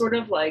 I just sort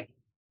of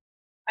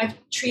I've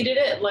treated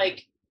it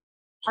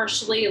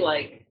partially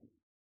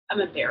I'm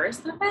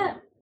embarrassed of it.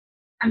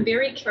 I'm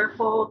very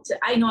careful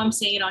I know I'm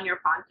saying it on your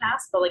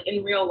podcast, but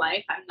in real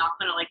life, I'm not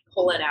going to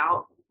pull it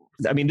out.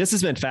 I mean, this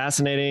has been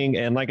fascinating.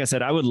 And like I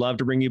said, I would love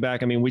to bring you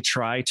back. I mean, we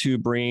try to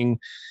bring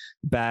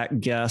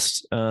back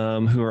guests who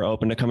are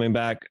open to coming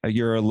back.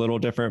 You're a little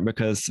different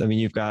because, I mean,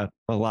 you've got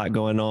a lot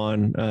going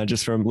on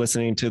just from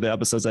listening to the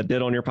episodes I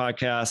did on your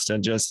podcast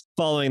and just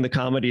following the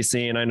comedy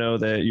scene. I know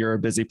that you're a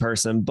busy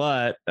person,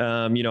 but,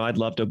 I'd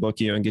love to book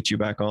you and get you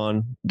back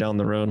on down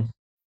the road.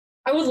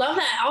 I would love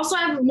that. Also,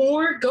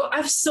 I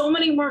have so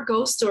many more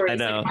ghost stories. I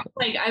know.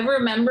 I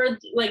remembered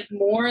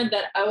more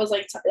that I was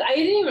I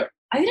didn't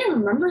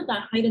remember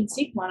that hide and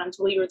seek one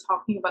until you were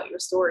talking about your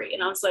story.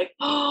 And I was like,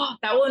 oh,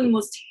 that one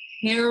was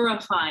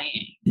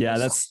terrifying. Yeah,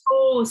 that's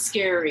so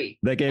scary.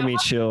 That gave me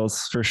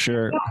chills for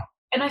sure. Yeah.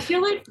 And I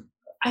feel like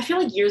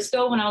years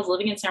ago when I was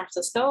living in San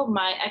Francisco,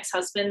 my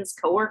ex-husband's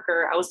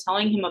coworker, I was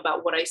telling him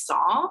about what I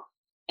saw.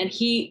 And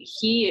he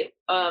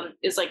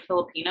is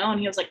Filipino,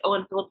 and he was like, oh,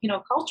 in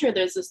Filipino culture,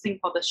 there's this thing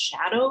called a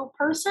shadow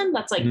person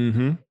that's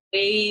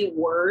way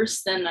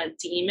worse than a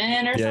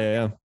demon or something.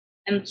 Yeah.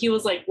 And he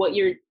was like, what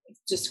you're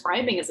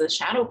describing is a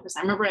shadow person.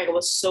 I remember I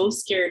was so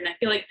scared, and I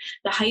feel like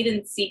the hide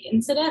and seek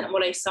incident,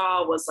 what I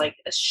saw was a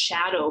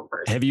shadow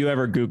person. Have you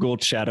ever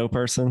Googled shadow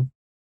person?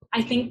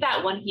 I think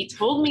that when he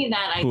told me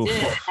that, I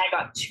did. I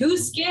got too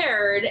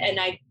scared, and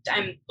I'm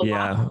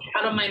out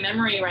of my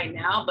memory right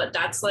now, but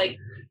that's what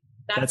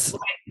I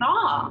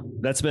saw.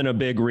 That's been a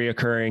big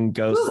reoccurring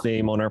ghost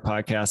theme on our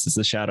podcast is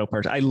the shadow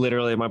person. I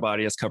literally, my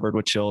body is covered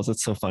with chills.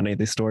 It's so funny,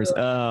 these stories.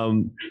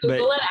 Google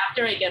it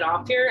after I get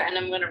off here and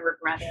I'm going to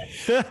regret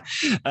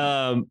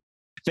it.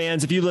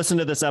 Fans, if you listen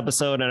to this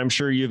episode, and I'm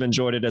sure you've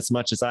enjoyed it as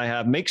much as I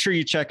have, make sure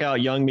you check out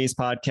Youngmi's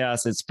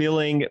podcast. It's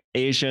Feeling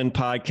Asian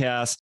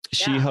Podcast.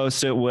 She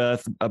hosts it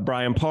with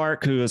Brian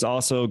Park, who is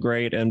also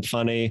great and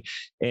funny.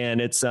 And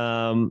it's,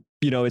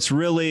 it's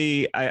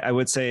really, I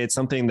would say it's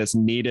something that's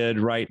needed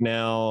right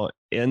now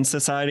in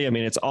society. I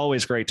mean, it's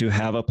always great to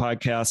have a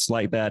podcast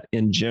like that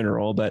in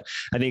general, but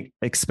I think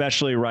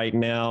especially right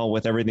now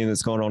with everything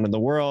that's going on in the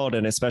world,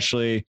 and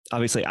especially,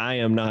 obviously, I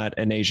am not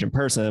an Asian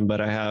person, but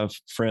I have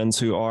friends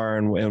who are,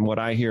 and what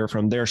I hear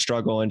from their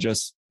struggle and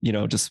just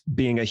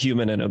being a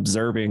human and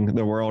observing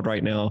the world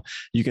right now,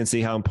 you can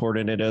see how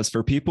important it is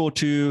for people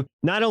to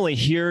not only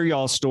hear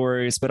y'all's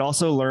stories, but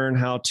also learn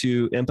how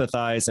to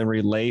empathize and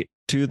relate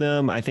to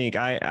them. I think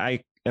I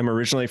am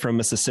originally from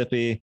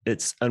Mississippi.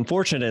 It's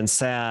unfortunate and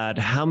sad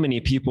how many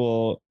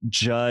people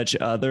judge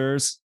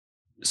others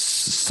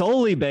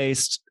solely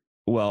based,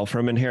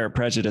 from inherent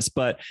prejudice,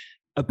 but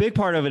a big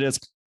part of it is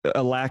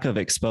a lack of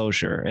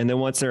exposure. And then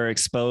once they're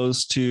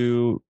exposed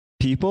to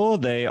people,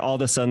 they all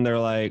of a sudden they're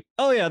like,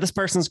 oh yeah, this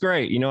person's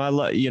great. I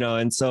love,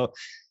 and so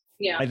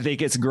yeah, I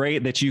think it's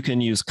great that you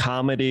can use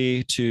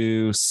comedy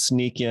to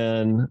sneak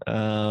in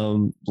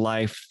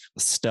life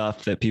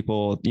stuff that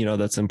people,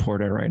 that's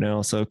important right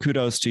now. So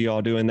kudos to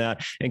y'all doing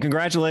that. And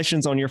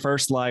congratulations on your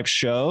first live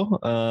show.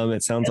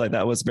 It sounds like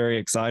that was very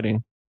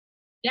exciting.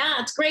 Yeah,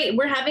 it's great.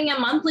 We're having a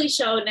monthly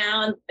show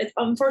now. And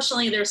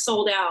unfortunately, they're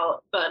sold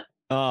out, but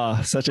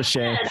oh, such a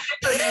shame.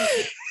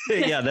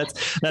 Yeah,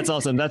 that's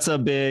awesome. That's a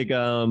big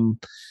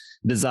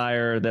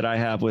desire that I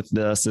have with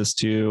this is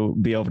to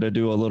be able to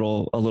do a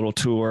little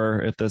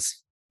tour if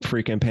this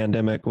freaking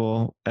pandemic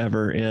will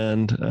ever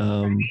end.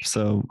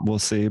 So we'll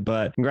see.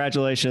 But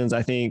congratulations.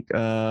 I think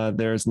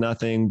there's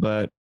nothing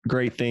but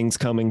great things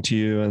coming to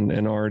you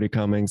and already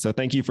coming. So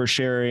thank you for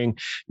sharing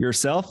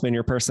yourself and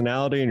your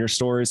personality and your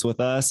stories with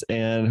us.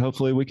 And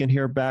hopefully we can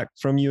hear back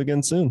from you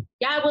again soon.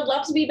 Yeah, I would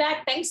love to be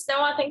back. Thanks,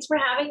 Noah. Thanks for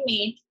having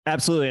me.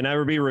 Absolutely. And I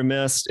would be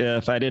remiss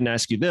if I didn't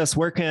ask you this.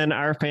 Where can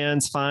our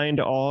fans find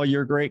all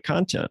your great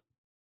content?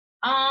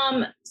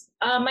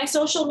 My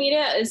social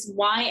media is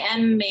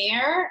YM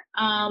Mayer.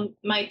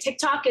 My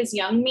TikTok is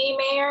Youngmi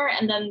Mayer,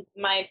 and then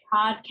my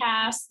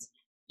podcast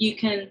you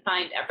can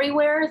find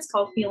everywhere. It's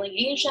called Feeling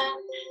Asian.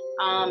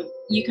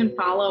 You can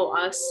follow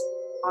us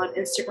on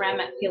Instagram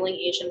at Feeling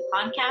Asian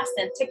Podcast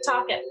and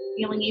TikTok at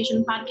Feeling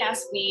Asian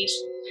Podcast. We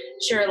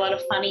share a lot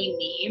of funny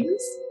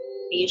memes,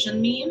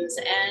 Asian memes,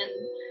 and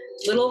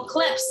little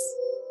clips.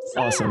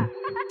 So, awesome.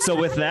 So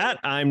with that,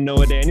 I'm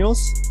Noah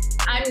Daniels.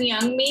 I'm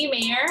Youngmi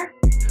Mayer.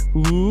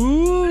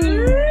 Ooh.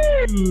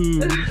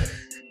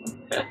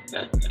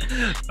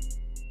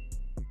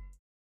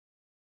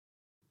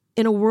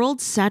 In a world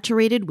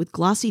saturated with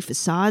glossy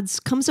facades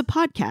comes a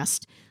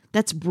podcast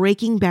that's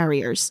breaking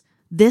barriers.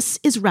 This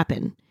is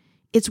Reppin'.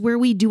 It's where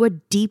we do a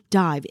deep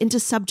dive into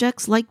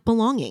subjects like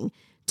belonging,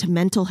 to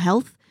mental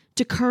health,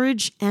 to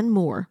courage, and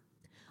more.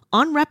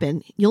 On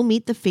Reppin', you'll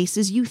meet the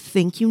faces you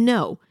think you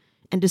know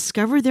and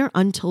discover their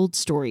untold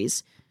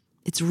stories.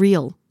 It's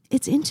real,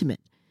 it's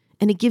intimate,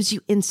 and it gives you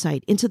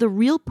insight into the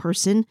real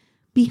person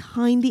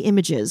behind the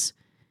images.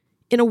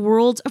 In a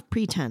world of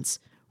pretense,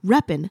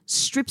 Reppin'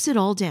 strips it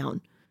all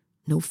down.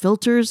 No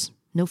filters,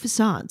 no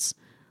facades.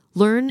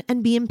 Learn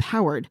and be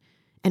empowered,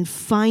 and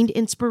find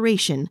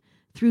inspiration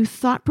through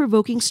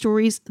thought-provoking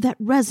stories that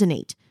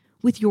resonate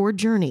with your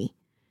journey.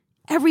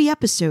 Every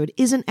episode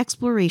is an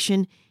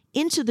exploration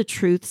into the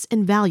truths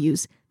and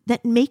values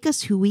that make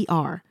us who we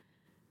are.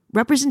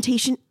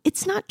 Representation,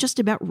 it's not just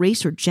about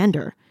race or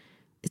gender.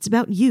 It's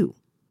about you.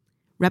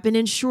 Reppin'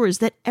 ensures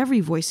that every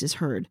voice is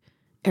heard,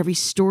 every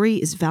story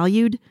is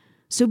valued,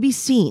 so be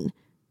seen,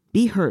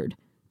 be heard,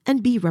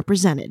 and be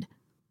represented.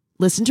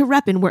 Listen to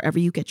Reppin' wherever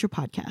you get your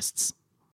podcasts.